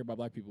allegedly doesn't care about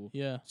black people?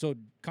 Yeah. So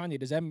Kanye,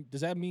 does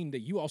that mean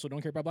that you also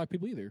don't care about black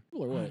people either?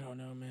 Or what? I don't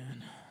know,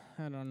 man.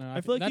 I don't know.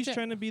 I feel like he's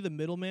trying to be the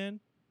middleman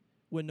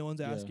when no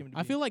one's asking him to be.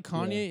 I feel like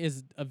Kanye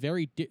is a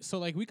very so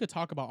like we could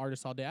talk about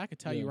artists all day. I could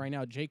tell you right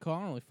now, J. Cole, I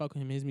don't really fuck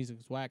with him. His music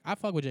is whack. I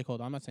fuck with J. Cole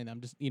though. I'm not saying that.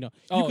 I'm just you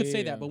could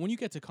say that, but when you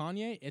get to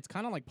Kanye, it's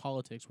kind of like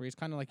politics, where it's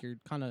kind of like you're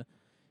kind of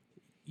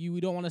we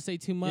don't want to say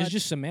too much. It's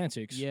just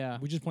semantics. Yeah,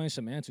 we're just playing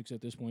semantics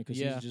at this point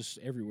because he's just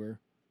everywhere.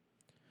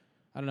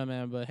 I don't know,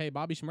 man, but hey,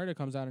 Bobby Shmurda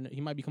comes out and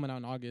he might be coming out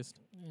in August.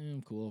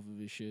 I'm cool off of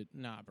his shit.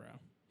 Nah, bro,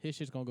 his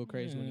shit's gonna go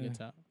crazy when he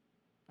gets out.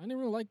 I didn't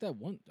really like that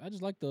one. I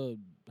just like the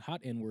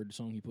hot N-word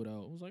song he put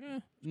out. I was like,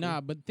 nah,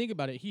 cool. But think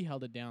about it. He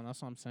held it down.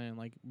 That's what I'm saying.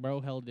 Like,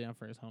 bro held it down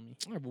for his homie.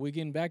 All right, but we're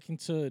getting back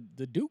into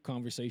the Duke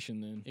conversation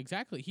then.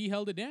 Exactly. He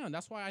held it down.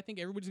 That's why I think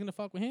everybody's going to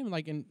fuck with him.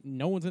 Like, and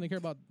no one's going to care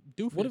about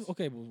Doofus.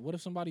 What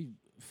if somebody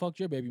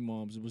fucked your baby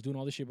moms and was doing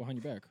all this shit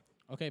behind your back?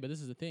 Okay, but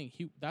this is the thing.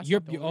 That's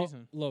not the only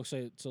reason. Look,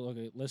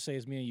 let's say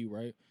it's me and you,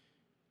 right?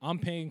 I'm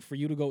paying for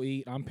you to go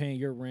eat. I'm paying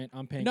your rent.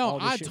 I'm paying all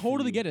this shit for you. I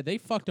totally get it. They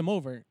fucked him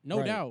over.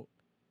 No doubt.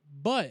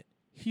 But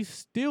he's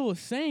still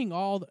saying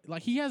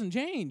he hasn't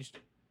changed.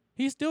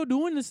 He's still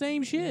doing the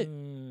same shit.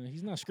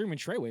 He's not screaming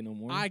Treyway no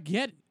more. I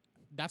get it.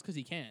 That's because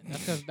he can't.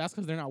 That's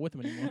because they're not with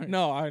him anymore.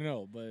 No, I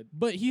know,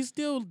 but he's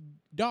still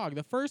dog.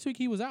 The first week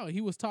he was out,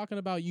 he was talking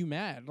about you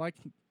mad like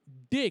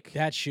dick.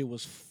 That shit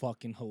was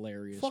fucking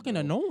hilarious. Fucking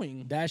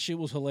annoying. That shit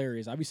was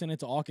hilarious. I be sending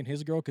it to Auk and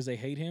his girl because they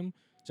hate him.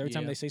 So every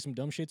time they say some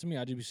dumb shit to me,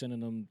 I just be sending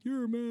them,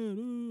 "You're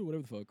mad,"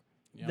 whatever the fuck.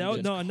 Yeah,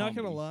 no, I'm not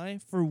gonna lie.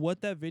 For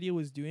what that video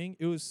was doing,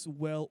 it was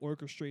well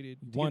orchestrated.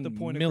 To get the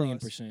point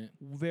 1,000,000%.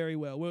 Very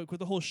well. With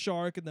the whole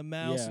shark and the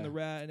mouse and the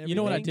rat and everything. You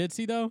know what I did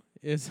see though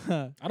is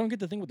I don't get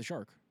the thing with the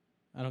shark.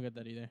 I don't get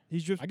that either.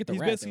 He's just I get the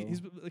he's rat basically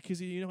though.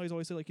 he's you know how he's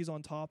always said like he's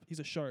on top.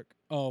 He's a shark.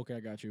 Oh, okay, I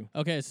got you.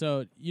 Okay,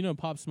 so you know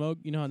Pop Smoke.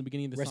 You know how in the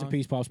beginning of the Rest song. in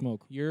peace, Pop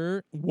Smoke.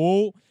 You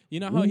know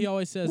how he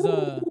always says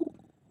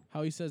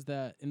how he says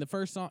that in the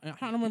first song. I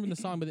don't remember the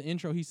song, but the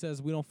intro he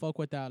says we don't fuck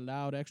with that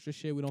loud extra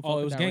shit. We don't. Fuck Oh,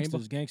 it with was that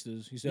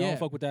gangsters. He said, "I don't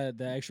fuck with that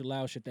extra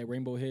loud shit, that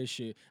rainbow head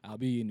shit. I'll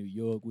be in New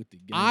York with the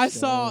gangsters." I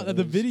saw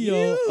the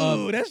video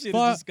of that shit is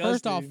disgusting.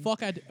 First off,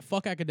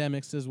 fuck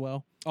academics as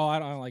well. Oh, I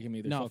don't like him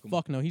either. No,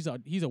 fuck no. He's a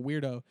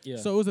weirdo. Yeah.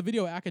 So it was a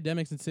video of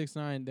academics and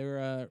 6ix9ine. They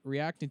were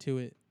reacting to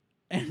it,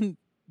 and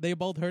they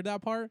both heard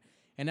that part.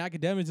 And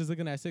academics is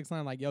looking at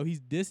 6ix9ine like, "Yo,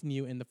 he's dissing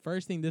you." And the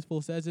first thing this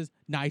fool says is,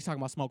 "Nah, he's talking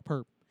about smoke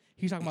perp."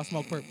 He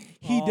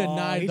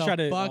denied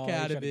the fuck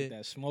out of it. Get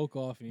that smoke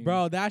off him.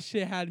 Bro, that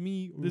shit had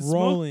me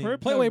rolling.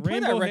 Play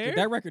that record. Hair?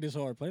 That record is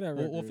hard. Play that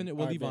record.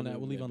 We'll leave on that.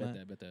 We'll leave on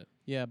that. Bet that.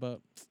 Yeah, but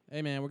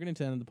hey, man, we're getting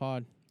to the end of the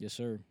pod. Yes,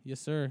 sir. Yes,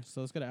 sir.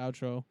 So let's get an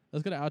outro.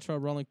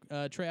 Rolling.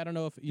 Trey, I don't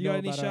know if you got know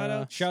any about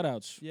shout-outs?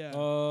 Shout-outs. Yeah.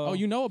 Oh,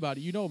 you know about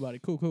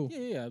it. Cool.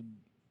 Yeah.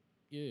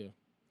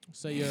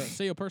 Say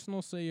your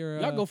personal. Say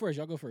your. Y'all go first.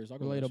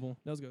 Relatable.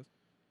 That was good.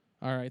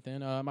 All right, then.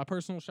 My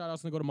personal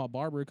shout-out's going to go to my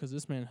barber because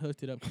this man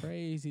hooked it up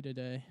crazy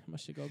today. My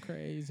shit go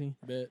crazy.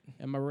 Bet.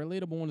 And my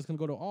relatable one is going to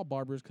go to all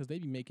barbers because they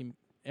be making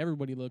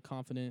everybody look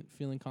confident,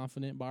 feeling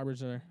confident.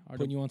 Barbers are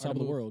putting you on top of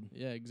the world.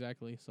 Yeah,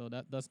 exactly. So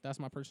that's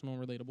my personal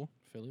and relatable.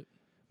 Feel it.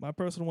 My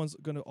personal one's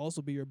going to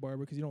also be your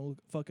barber because you don't look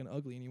fucking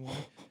ugly anymore.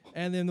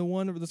 And then the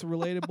one that's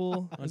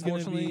relatable is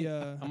going to be...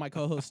 my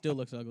co-host still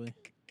looks ugly.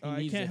 He I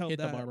needs can't to help hit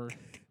that. the barber.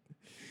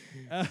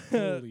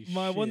 Holy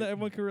my one that shit.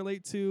 everyone can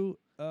relate to...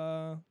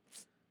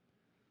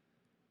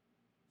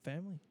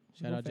 family.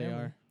 Shout out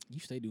family. JR. You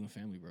stay doing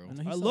family, bro.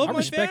 I love my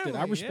respect family.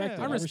 it. I respect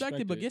yeah. it. I respect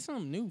it, but get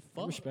something new.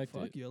 I respect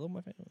Fuck it. you. I love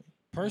my family.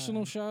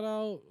 Personal shout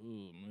out.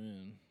 Oh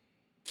man.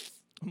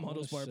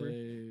 Mondo's barber.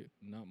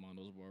 Not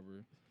Mondo's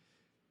barber.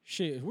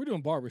 Shit, if we're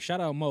doing barber.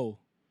 Shout out Mo.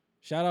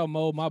 Shout out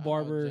Mo, my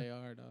barber.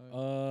 JR,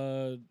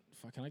 dog.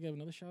 Can I give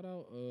another shout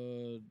out?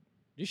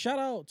 Just shout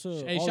out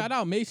to. Hey, shout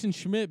out Mason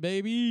Schmidt,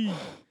 baby.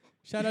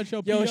 Shout out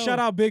your Yo, PO. shout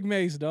out Big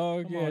Mace,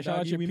 dog. Come yeah, on, shout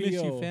out doggy. your We PO.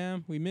 miss you,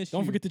 fam. We miss you.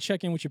 Don't forget to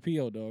check in with your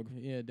PO, dog.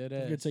 Yeah, dead Don't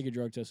ass. forget to take your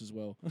drug test as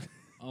well.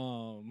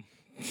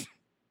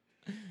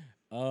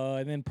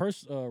 And then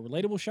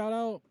relatable shout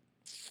out.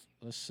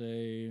 Let's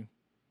say,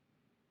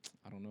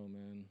 I don't know,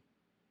 man.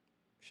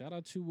 Shout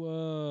out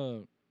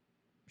to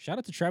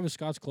Travis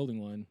Scott's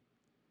clothing line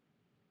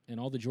and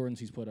all the Jordans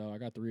he's put out. I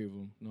got 3 of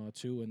them. No,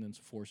 2 and then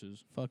some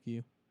Forces. Fuck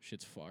you.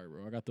 Shit's fire,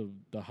 bro. I got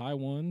the high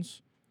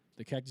ones,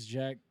 the Cactus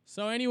Jack.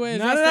 So, anyways,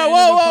 No, that's no, the no, end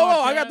whoa, of the whoa,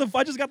 whoa! podcast.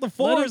 I just got the Let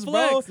fours, him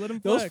bro. flex. Let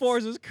him Those flex.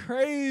 fours is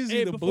crazy.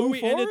 Hey, the before blue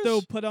we fours. end it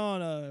though, put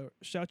on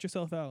shout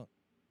yourself out.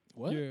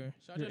 What? Your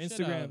Shout your shit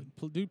Instagram.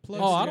 out. Dude,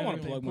 plug Oh, I Instagram. don't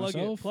want to plug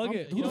myself. Plug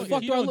it. Who You the don't-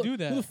 fuck you do I don't look? do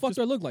that. Who the fuck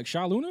do I look like?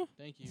 Sha Luna?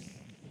 Thank you.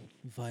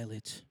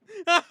 Violet.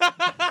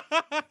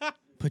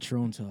 Put your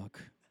own talk.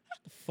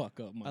 Shut the fuck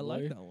up, my I boy.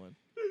 like that one.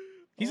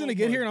 He's Oh gonna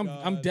get my here, and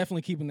I'm God.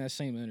 definitely keeping that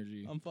same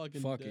energy. I'm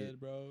fucking Fuck dead, it.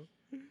 bro.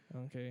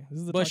 Okay. This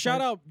is the But Talk shout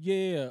My- out,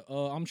 yeah.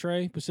 I'm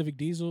Trey, Pacific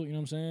Diesel. You know what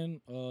I'm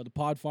saying? The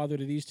pod father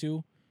to these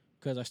two,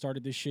 because I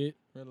started this shit.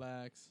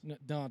 Relax.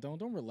 No,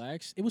 don't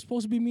relax. It was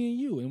supposed to be me and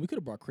you, and we could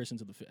have brought Chris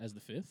into as the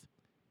fifth.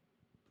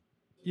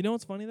 You know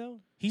what's funny though?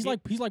 He's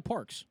like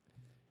Parks.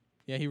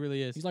 Yeah, he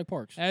really is. He's like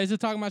Parks. It's the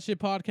Talk My Shit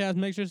podcast.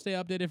 Make sure to stay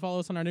updated. Follow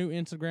us on our new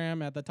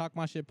Instagram at the Talk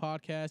My Shit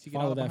podcast. You get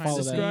Follow all the that, behind follow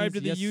the that. Subscribe to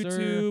scenes. the Yes, sir.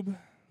 YouTube.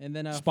 And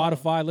then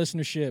Spotify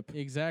listenership.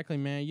 Exactly,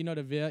 man. You know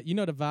the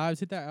vibes.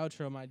 Hit that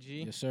outro, my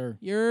G. Yes, sir.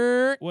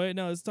 You're Wait,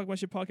 no, it's Talk My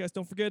Shit podcast.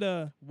 Don't forget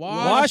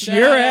Wash that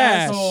your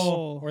ass.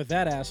 asshole. Or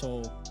that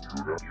asshole.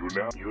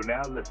 You're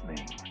now listening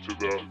to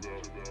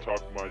the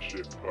Talk My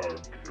Shit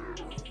podcast.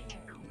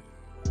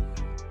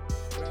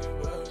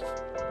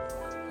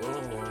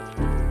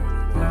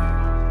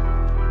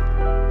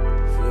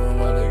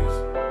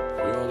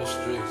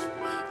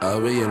 I'll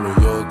be in New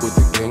York with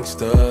the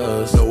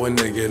gangsters. Know a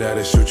nigga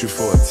that'll shoot you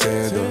for a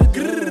tender.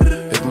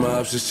 If my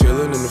ops just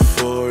chillin' in the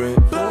foreign,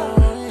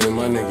 then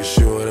my nigga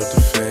shootin' up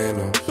the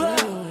phantom.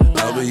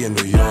 I'll be in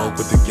New York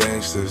with the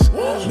gangsters.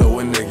 Know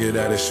a nigga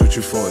that'll shoot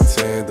you for a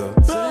tender.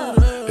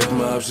 If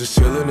my ops just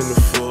chillin' in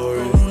the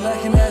foreign,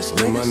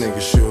 then my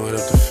nigga shootin'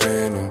 up the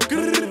phantom.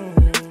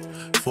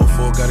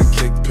 4-4 got a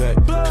kickback,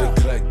 click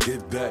clack,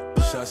 get back.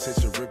 Shots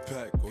hit your rip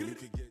pack, or you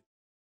could get